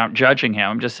him, and I'm not judging him.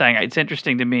 I'm just saying it's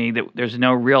interesting to me that there's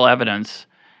no real evidence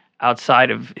outside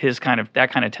of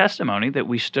that kind of testimony that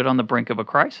we stood on the brink of a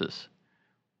crisis.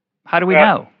 How do we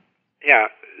know? Yeah.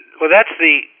 Well, that's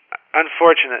the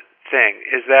unfortunate thing,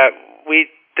 is that we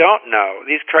don't know.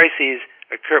 These crises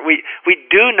occur. We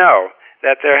do know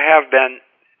that there have been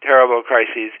terrible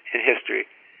crises in history.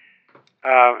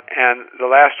 And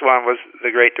the last one was the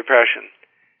Great Depression.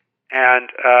 And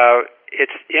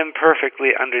it's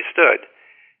imperfectly understood.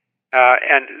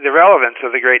 And the relevance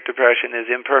of the Great Depression is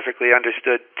imperfectly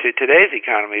understood to today's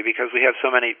economy because we have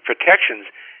so many protections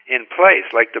in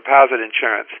place, like deposit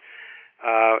insurance,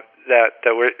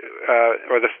 that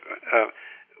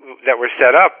were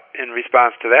set up in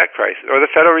response to that crisis, or the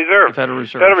Federal Reserve. The Federal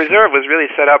Reserve. The Federal Reserve was really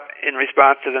set up in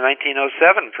response to the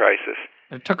 1907 crisis.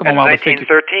 It took them a while to figure.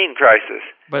 1913 crisis.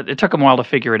 But it took them a while to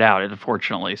figure it out,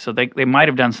 unfortunately. So they might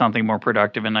have done something more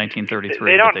productive in 1933,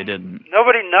 but they didn't.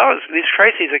 Nobody knows. These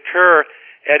crises occur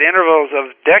at intervals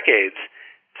of decades.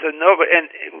 So and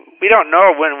we don't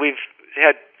know when we've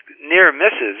had near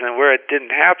misses and where it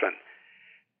didn't happen.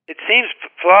 It seems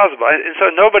plausible, and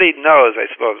so nobody knows, I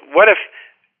suppose. What if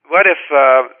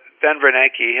Ben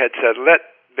Bernanke had said, "Let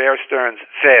Bear Stearns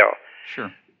fail"?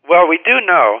 Sure. Well, we do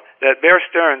know that Bear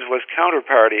Stearns was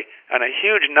counterparty on a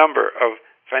huge number of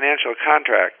financial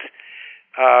contracts,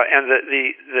 and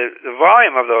the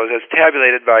volume of those, as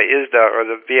tabulated by ISDA or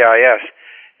the BIS,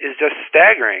 is just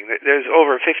staggering. There's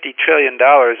over $50 trillion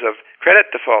of credit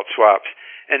default swaps,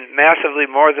 and massively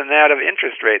more than that of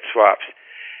interest rate swaps.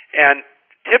 And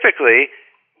typically,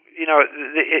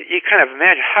 you kind of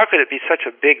imagine, how could it be such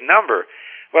a big number?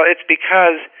 Well, it's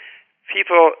because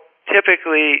people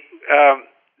typically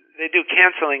they do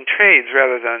canceling trades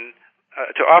rather than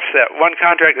to offset. One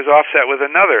contract is offset with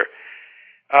another.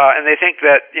 And they think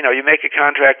that, you make a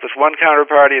contract with one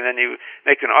counterparty and then you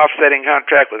make an offsetting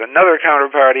contract with another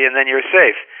counterparty and then you're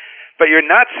safe. But you're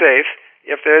not safe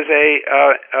if there's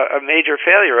a major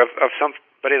failure of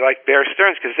somebody like Bear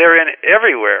Stearns, because they're in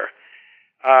everywhere.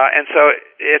 And so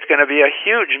it's going to be a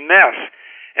huge mess.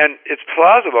 And it's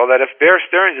plausible that if Bear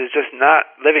Stearns is just not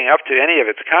living up to any of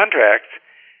its contracts,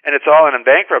 and it's all in a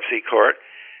bankruptcy court,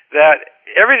 that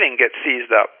everything gets seized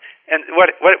up. And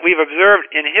what we've observed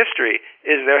in history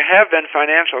is there have been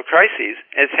financial crises,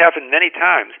 and it's happened many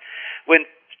times, when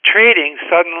trading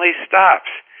suddenly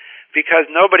stops because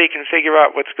nobody can figure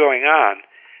out what's going on,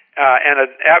 and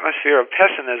an atmosphere of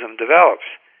pessimism develops.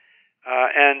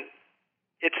 And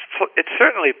it's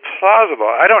certainly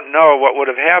plausible. I don't know what would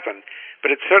have happened,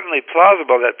 but it's certainly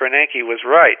plausible that Bernanke was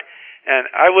right. And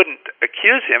I wouldn't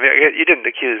accuse him. You didn't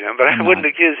accuse him, but I wouldn't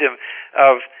accuse him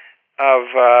of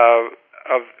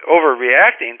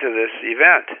overreacting to this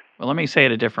event. Well, let me say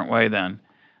it a different way then.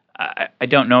 I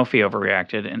don't know if he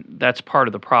overreacted, and that's part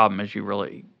of the problem, as you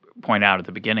really point out at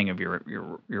the beginning of your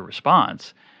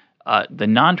response. The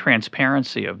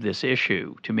non-transparency of this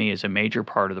issue, to me, is a major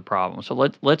part of the problem. So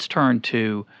let's turn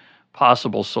to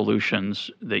possible solutions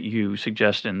that you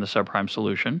suggest in the subprime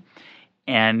solution,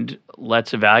 and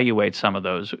let's evaluate some of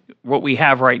those. What we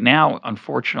have right now,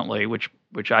 unfortunately,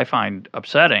 which I find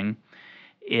upsetting,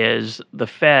 is the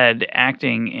Fed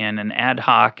acting in an ad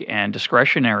hoc and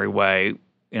discretionary way,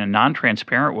 in a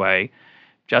non-transparent way,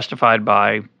 justified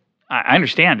by, I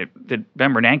understand it, that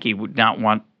Ben Bernanke would not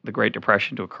want the Great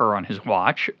Depression to occur on his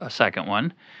watch, a second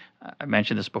one. I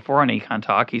mentioned this before on Econ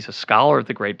Talk. He's a scholar of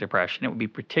the Great Depression. It would be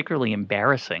particularly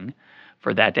embarrassing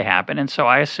for that to happen. And so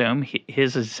I assume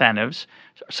his incentives,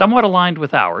 somewhat aligned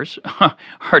with ours,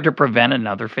 are to prevent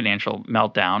another financial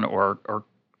meltdown or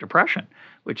depression,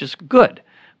 which is good.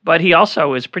 But he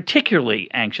also is particularly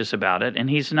anxious about it, and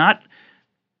he's not,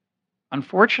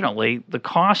 unfortunately, the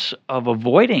costs of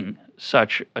avoiding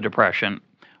such a depression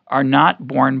are not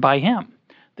borne by him.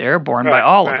 They're borne by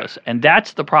all of us. And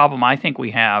that's the problem I think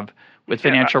we have with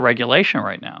financial regulation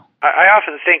right now. I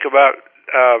often think about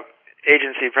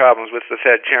agency problems with the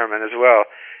Fed chairman as well.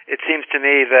 It seems to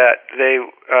me that they,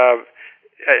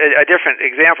 a different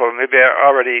example, maybe I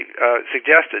already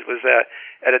suggested, was that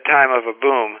at a time of a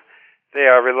boom, they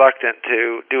are reluctant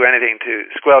to do anything to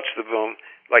squelch the boom,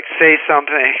 like say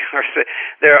something, or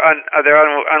they're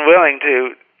unwilling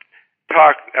to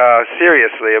talk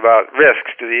seriously about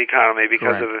risks to the economy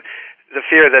because of the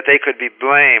fear that they could be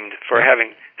blamed for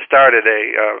having started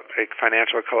a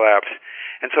financial collapse.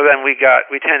 And so then we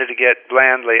tended to get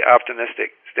blandly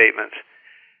optimistic statements.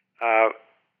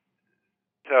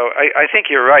 So I think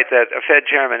you're right that a Fed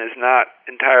chairman is not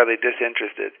entirely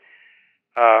disinterested.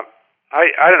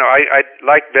 I don't know. I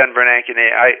like Ben Bernanke.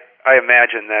 I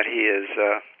imagine that he is.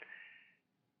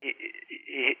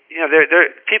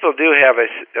 People do have a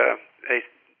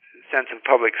sense of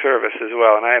public service as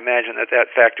well, and I imagine that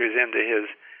factors into his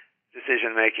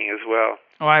decision making as well.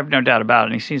 Oh, I have no doubt about it.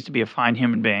 And he seems to be a fine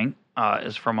human being,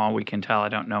 as from all we can tell. I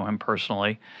don't know him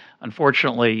personally.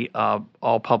 Unfortunately,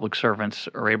 all public servants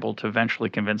are able to eventually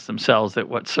convince themselves that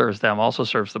what serves them also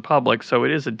serves the public. So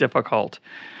it is a difficult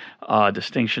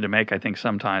distinction to make, I think,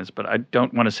 sometimes. But I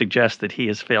don't want to suggest that he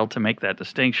has failed to make that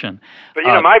distinction. But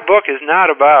my book is not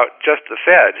about just the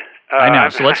Fed. I know.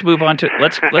 So let's move on to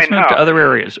let's move to other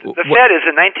areas. The Fed is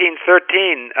a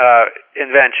 1913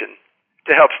 invention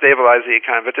to help stabilize the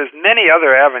economy, but there's many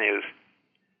other avenues.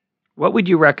 What would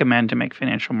you recommend to make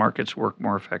financial markets work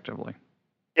more effectively?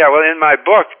 Yeah, well, in my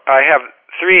book, I have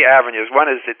three avenues. One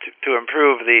is to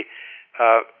improve the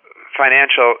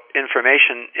financial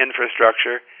information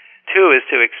infrastructure. Two is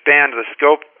to expand the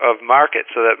scope of markets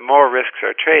so that more risks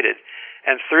are traded.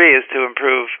 And three is to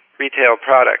improve retail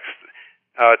products.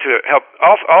 To help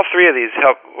all three of these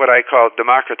help what I call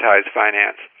democratize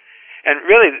finance. And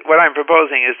really what I'm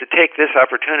proposing is to take this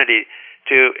opportunity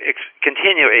to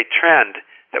continue a trend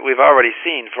that we've already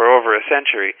seen for over a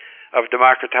century of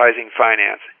democratizing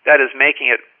finance. That is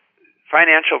making it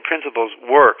financial principles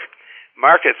work,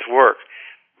 markets work,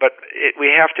 but we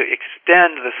have to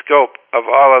extend the scope of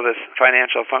all of this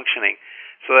financial functioning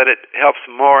so that it helps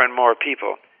more and more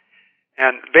people.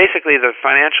 And basically the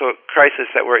financial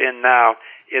crisis that we're in now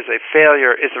is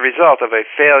a result of a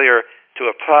failure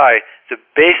to apply the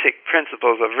basic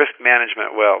principles of risk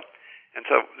management well. And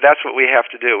so that's what we have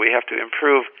to do. We have to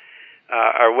improve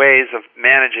our ways of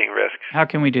managing risk. How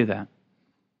can we do that?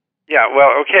 Yeah,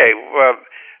 well, okay. Well,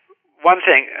 one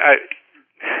thing,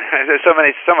 there's so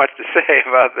much to say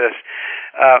about this.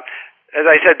 As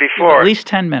I said before... At least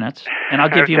 10 minutes, and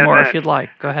I'll give you more if you'd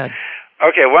like. Go ahead.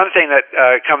 Okay, one thing that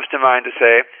comes to mind to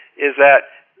say is that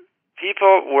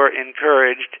people were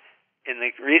encouraged in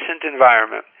the recent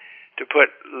environment to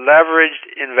put leveraged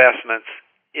investments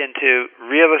into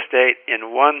real estate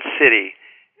in one city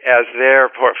as their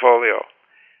portfolio.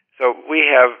 So we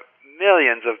have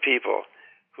millions of people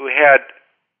who had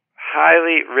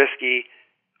highly risky,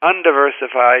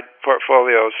 undiversified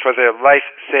portfolios for their life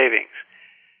savings.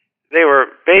 They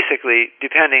were basically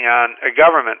depending on a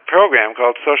government program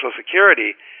called Social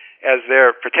Security as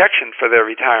their protection for their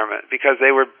retirement because they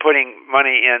were putting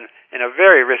money in a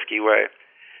very risky way.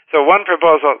 So one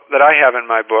proposal that I have in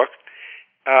my book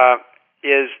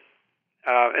is,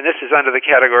 and this is under the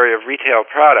category of retail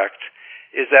products,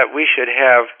 is that we should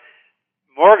have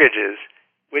mortgages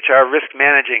which are risk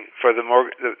managing for the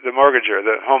mortgager,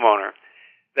 the homeowner.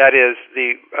 That is,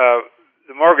 the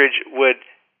mortgage would,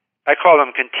 I call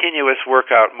them continuous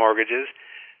workout mortgages.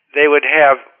 They would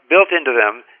have built into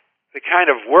them the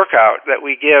kind of workout that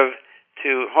we give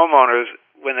to homeowners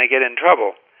when they get in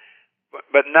trouble,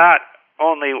 but not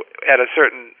only at a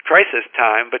certain crisis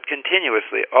time, but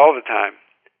continuously, all the time.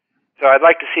 So I'd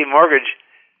like to see mortgage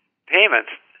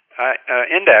payments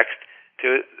indexed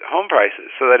to home prices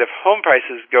so that if home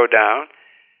prices go down,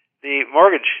 the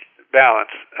mortgage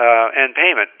balance and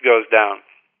payment goes down.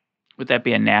 Would that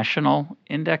be a national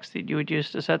index that you would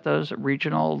use to set those,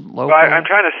 regional, local? Well, I'm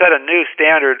trying to set a new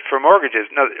standard for mortgages.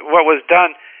 Now, what was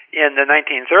done in the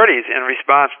 1930s in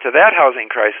response to that housing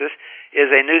crisis is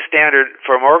a new standard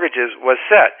for mortgages was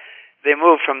set. They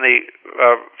moved from the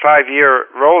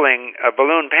 5-year rolling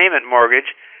balloon payment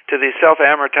mortgage to the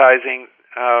self-amortizing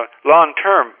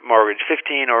long-term mortgage,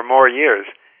 15 or more years.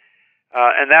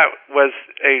 And that was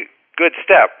a good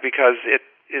step because it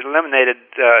eliminated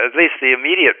at least the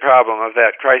immediate problem of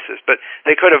that crisis, but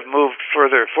they could have moved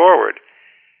further forward.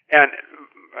 And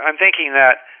I'm thinking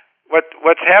that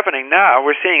what's happening now,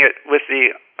 we're seeing it with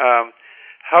the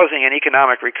Housing and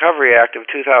Economic Recovery Act of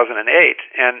 2008,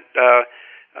 and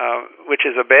which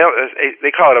is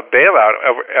they call it a bailout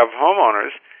of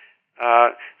homeowners.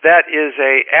 That is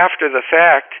a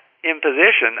after-the-fact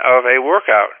imposition of a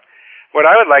workout. What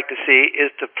I would like to see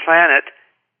is to plan it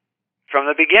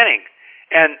from the beginning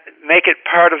and make it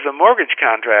part of the mortgage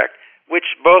contract,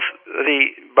 which both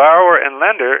the borrower and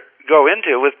lender go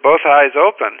into with both eyes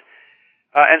open.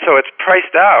 And so it's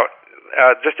priced out,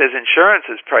 just as insurance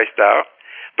is priced out,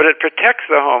 but it protects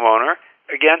the homeowner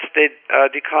against a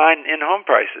decline in home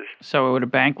prices. So would a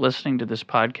bank listening to this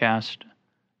podcast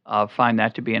find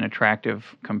that to be an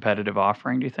attractive, competitive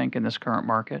offering, do you think, in this current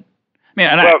market? I mean,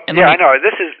 I know.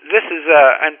 This is.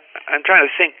 I'm trying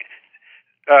to think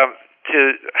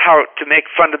to how to make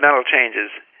fundamental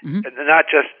changes, and not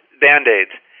just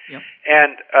Band-Aids. Yep.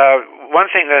 And one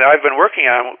thing that I've been working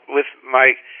on with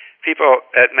my people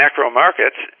at Macro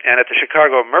Markets and at the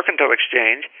Chicago Mercantile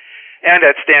Exchange and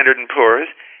at Standard & Poor's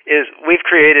is we've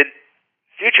created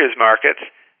futures markets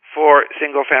for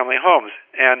single-family homes.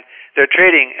 And they're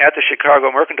trading at the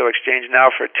Chicago Mercantile Exchange now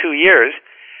for 2 years.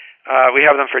 We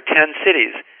have them for 10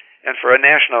 cities and for a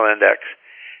national index.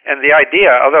 And the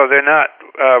idea, although they're not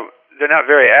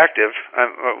very active,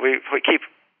 we keep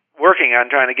working on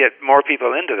trying to get more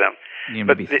people into them. You need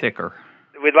them to be thicker.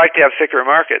 We'd like to have thicker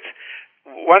markets.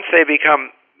 Once they become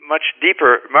much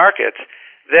deeper markets,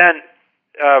 then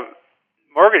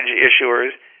mortgage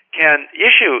issuers can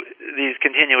issue these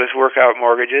continuous workout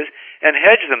mortgages and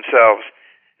hedge themselves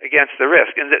against the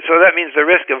risk. And so that means the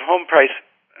risk of home price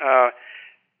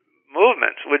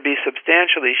movements would be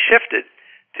substantially shifted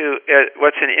to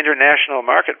what's an international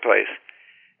marketplace.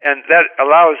 And that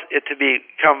allows it to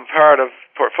become part of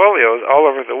portfolios all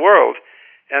over the world,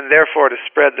 and therefore to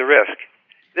spread the risk.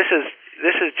 This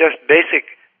is just basic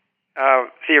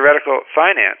theoretical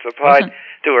finance applied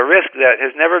to a risk that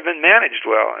has never been managed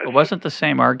well. It wasn't the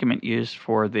same argument used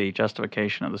for the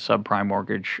justification of the subprime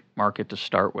mortgage market to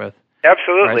start with?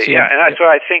 Absolutely, right? So, yeah. And that's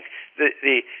why I think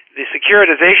the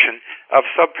securitization of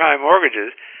subprime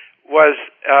mortgages was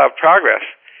progress.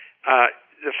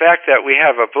 The fact that we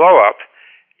have a blow-up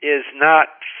is not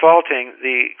faulting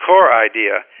the core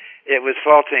idea. It was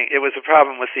a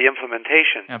problem with the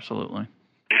implementation. Absolutely.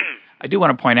 I do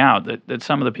want to point out that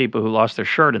some of the people who lost their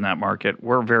shirt in that market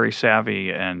were very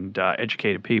savvy and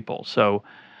educated people. So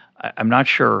I'm not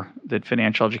sure that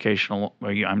financial education,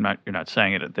 you're not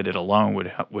saying it, that it alone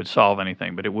would solve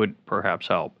anything, but it would perhaps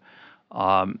help.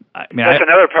 That's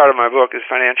another part of my book is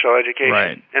financial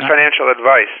education and financial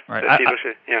advice. Right.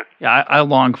 I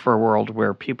long for a world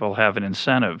where people have an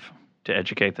incentive to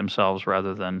educate themselves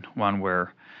rather than one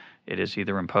where it is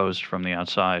either imposed from the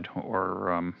outside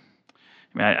or.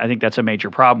 I think that's a major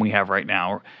problem we have right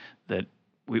now. That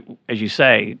we, as you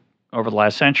say, over the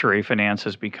last century, finance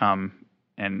has become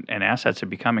and assets have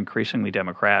become increasingly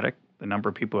democratic. The number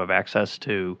of people who have access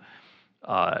to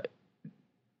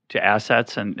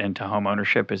assets and to home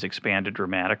ownership has expanded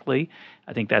dramatically.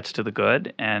 I think that's to the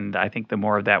good, and I think the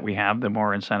more of that we have, the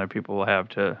more incentive people will have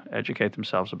to educate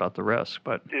themselves about the risk.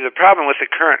 But the problem with the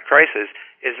current crisis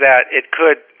is that it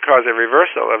could cause a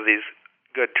reversal of these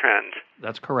good trends.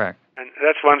 That's correct. And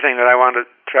that's one thing that I want to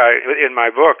try in my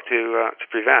book to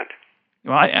prevent.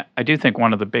 Well, I do think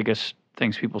one of the biggest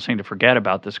things people seem to forget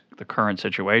about the current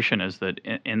situation is that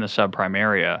in the subprime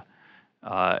area,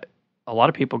 a lot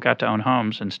of people got to own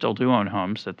homes and still do own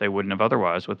homes that they wouldn't have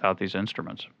otherwise without these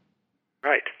instruments.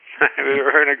 Right. I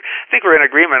think we're in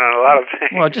agreement on a lot of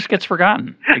things. Well, it just gets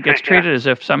forgotten. It gets treated as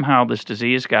if somehow this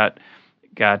disease got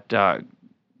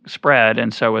spread,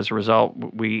 and so as a result,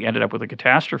 we ended up with a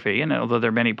catastrophe. And although there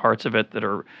are many parts of it that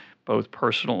are both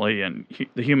personally and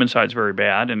the human side's very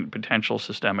bad and potential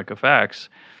systemic effects,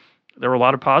 there were a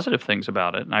lot of positive things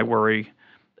about it. And I worry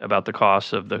about the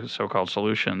costs of the so-called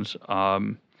solutions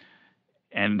and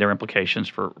their implications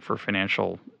for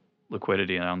financial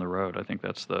liquidity down the road. I think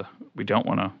we don't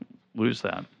want to lose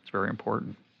that. It's very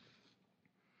important.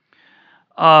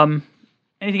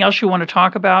 Anything else you want to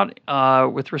talk about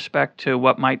with respect to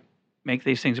what might make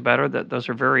these things better? Those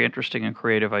are very interesting and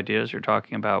creative ideas you're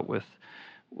talking about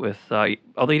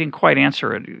although you didn't quite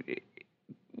answer it.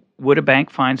 Would a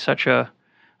bank find such an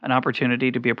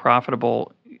opportunity to be a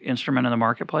profitable instrument in the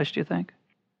marketplace, do you think?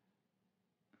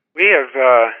 We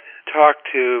have talked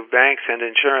to banks and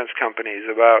insurance companies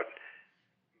about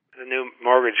the new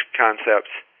mortgage concepts.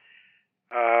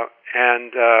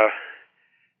 And I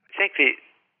think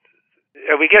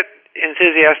we get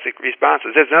enthusiastic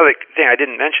responses. There's another thing I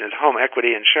didn't mention is home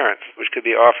equity insurance, which could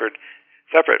be offered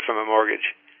separate from a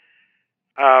mortgage.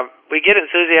 We get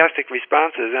enthusiastic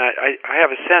responses, and I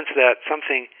have a sense that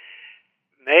something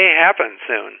may happen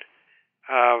soon.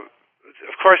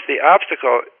 Of course, the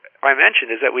obstacle I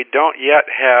mentioned is that we don't yet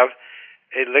have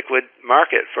a liquid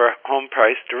market for home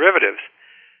price derivatives.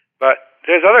 But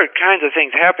there's other kinds of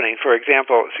things happening. For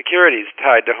example, securities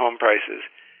tied to home prices,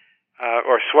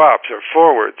 or swaps or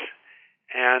forwards.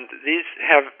 And these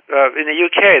have, in the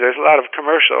UK, there's a lot of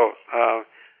commercial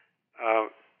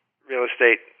real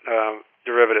estate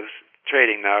derivatives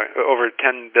trading now, over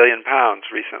 £10 billion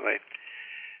recently.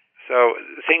 So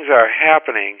things are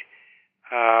happening,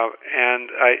 and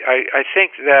I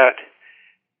think that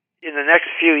in the next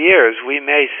few years we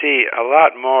may see a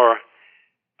lot more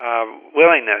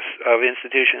willingness of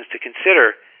institutions to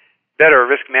consider better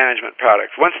risk management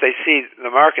products once they see the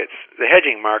markets, the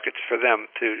hedging markets, for them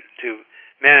to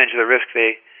manage the risk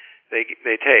they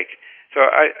take. So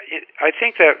I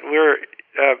think that we're,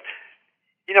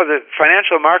 the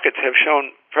financial markets have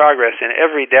shown progress in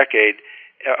every decade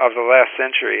of the last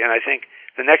century, and I think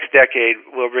the next decade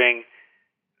will bring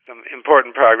some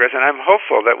important progress, and I'm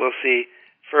hopeful that we'll see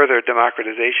further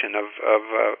democratization of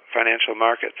financial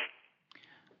markets.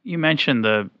 You mentioned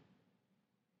the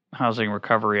Housing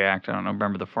Recovery Act. I don't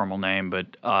remember the formal name,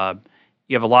 but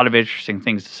you have a lot of interesting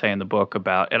things to say in the book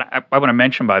about. And I want to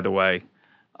mention, by the way,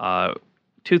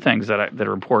 two things that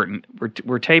are important.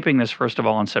 We're taping this, first of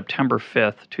all, on September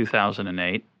 5th,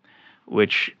 2008,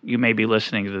 which you may be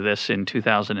listening to this in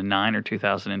 2009 or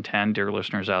 2010, dear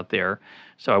listeners out there.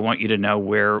 So I want you to know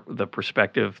where the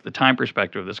time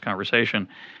perspective of this conversation.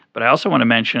 But I also want to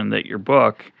mention that your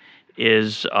book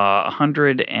is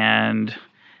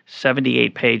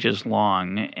 178 pages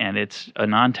long, and it's a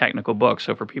non-technical book.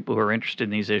 So for people who are interested in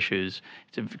these issues,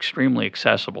 it's an extremely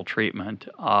accessible treatment.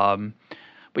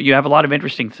 But you have a lot of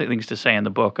interesting things to say in the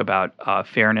book about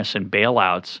fairness and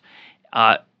bailouts.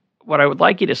 What I would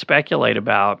like you to speculate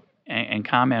about and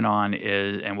comment on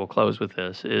is, and we'll close with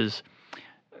this, is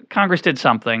Congress did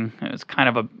something. It's kind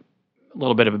of a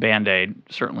little bit of a Band-Aid,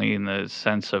 certainly in the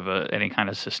sense of any kind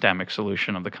of systemic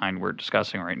solution of the kind we're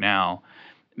discussing right now,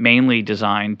 mainly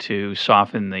designed to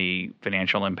soften the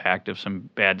financial impact of some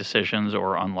bad decisions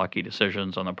or unlucky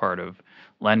decisions on the part of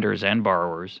lenders and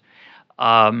borrowers.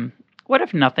 What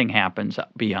if nothing happens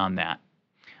beyond that?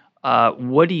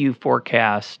 What do you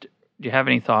forecast? Do you have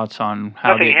any thoughts on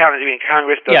how nothing happens? You mean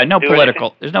Congress doesn't do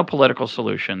anything? There's no political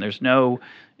solution. There's no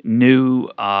new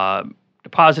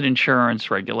deposit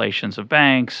insurance regulations of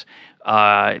banks.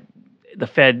 The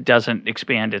Fed doesn't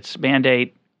expand its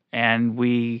mandate, and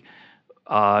we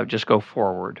just go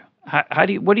forward. What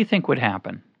do you think would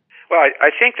happen? Well, I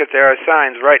think that there are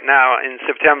signs right now in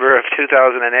September of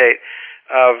 2008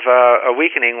 of a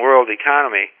weakening world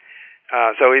economy.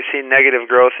 So we've seen negative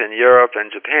growth in Europe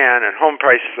and Japan, and home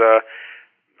price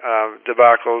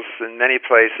debacles in many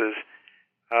places.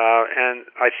 And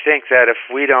I think that if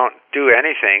we don't do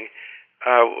anything,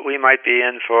 we might be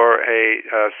in for a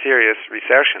serious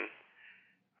recession.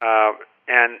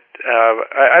 And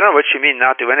I don't know what you mean,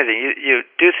 not do anything. You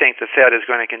do think the Fed is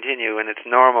going to continue in its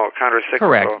normal countercyclical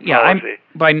Correct. Yeah, policy.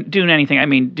 By doing anything, I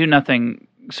mean do nothing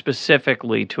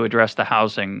specifically to address the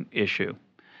housing issue.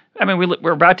 I mean,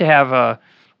 we're about to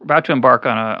embark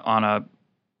on a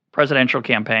presidential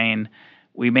campaign.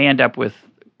 We may end up with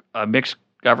a mixed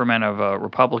government of a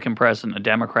Republican president, a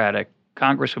Democratic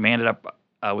Congress. We may end up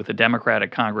with a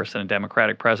Democratic Congress and a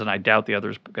Democratic president. I doubt the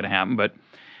other is going to happen, but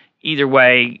either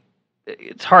way,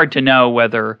 it's hard to know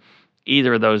whether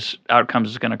either of those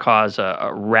outcomes is going to cause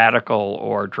a radical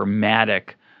or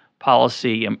dramatic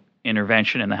policy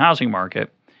intervention in the housing market.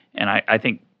 And I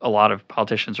think a lot of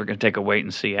politicians are going to take a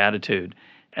wait-and-see attitude.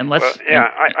 And I think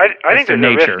there's a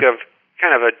risk of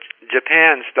kind of a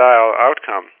Japan-style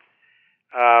outcome,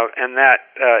 and that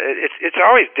it's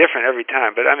always different every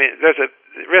time. But I mean, there's a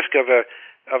risk of a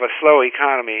slow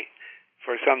economy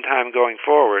for some time going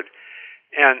forward,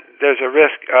 and there's a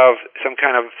risk of some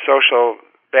kind of social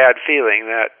bad feeling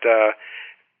that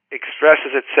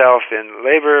expresses itself in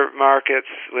labor markets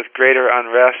with greater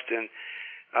unrest and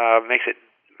makes it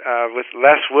with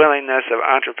less willingness of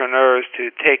entrepreneurs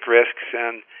to take risks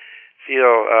and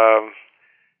feel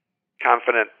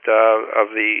confident of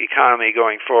the economy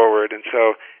going forward. And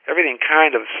so everything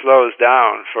kind of slows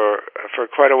down for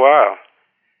quite a while.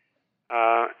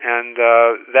 And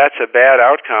that's a bad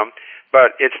outcome,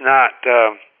 but it's not,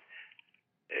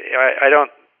 I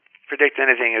don't predict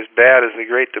anything as bad as the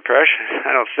Great Depression,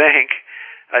 I don't think.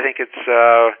 I think it's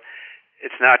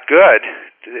not good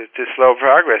to slow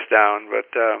progress down, but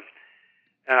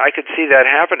and I could see that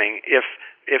happening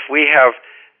if we have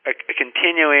a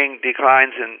continuing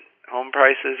declines in home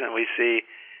prices, and we see.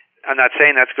 I'm not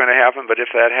saying that's going to happen, but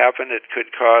if that happened, it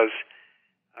could cause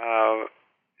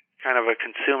kind of a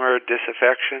consumer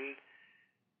disaffection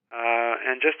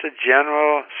and just a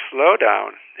general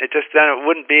slowdown. It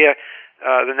wouldn't be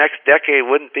the next decade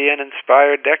wouldn't be an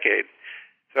inspired decade.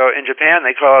 So in Japan,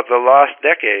 they call it the lost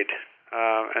decade.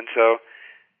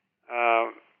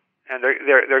 And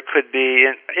there could be,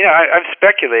 I'm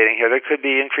speculating here, there could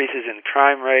be increases in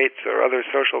crime rates or other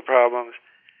social problems.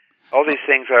 All these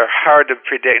things are hard to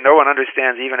predict. No one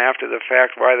understands even after the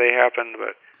fact why they happened.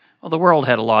 But well, the world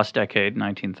had a lost decade in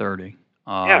 1930.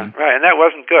 Yeah, right, and that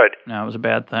wasn't good. No, it was a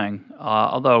bad thing.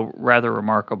 Although rather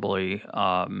remarkably,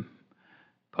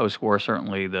 post-war,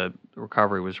 certainly the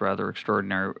recovery was rather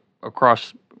extraordinary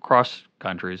across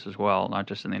countries as well, not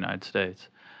just in the United States.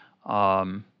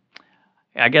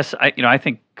 I guess I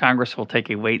think Congress will take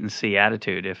a wait and see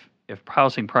attitude. if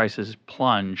housing prices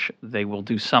plunge, they will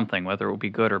do something. Whether it will be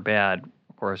good or bad,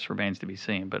 of course, remains to be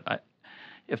seen. But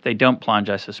if they don't plunge,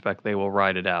 I suspect they will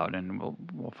ride it out, and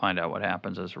we'll find out what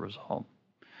happens as a result.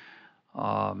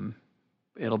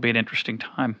 It'll be an interesting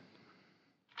time.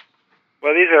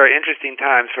 Well, these are interesting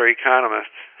times for economists,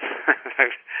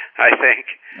 I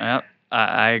think.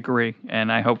 I agree,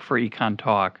 and I hope for Econ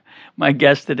Talk. My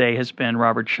guest today has been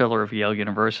Robert Shiller of Yale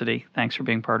University. Thanks for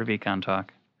being part of Econ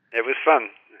Talk. It was fun.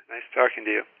 Nice talking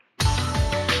to you.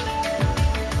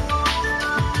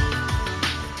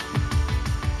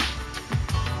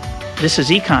 This is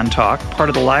Econ Talk, part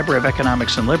of the Library of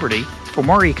Economics and Liberty. For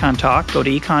more Econ Talk, go to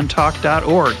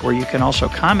econtalk.org, where you can also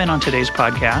comment on today's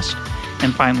podcast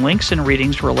and find links and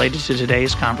readings related to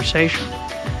today's conversation.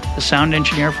 The sound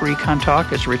engineer for Econ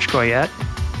Talk is Rich Goyette.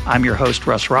 I'm your host,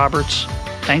 Russ Roberts.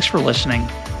 Thanks for listening.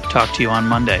 Talk to you on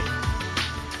Monday.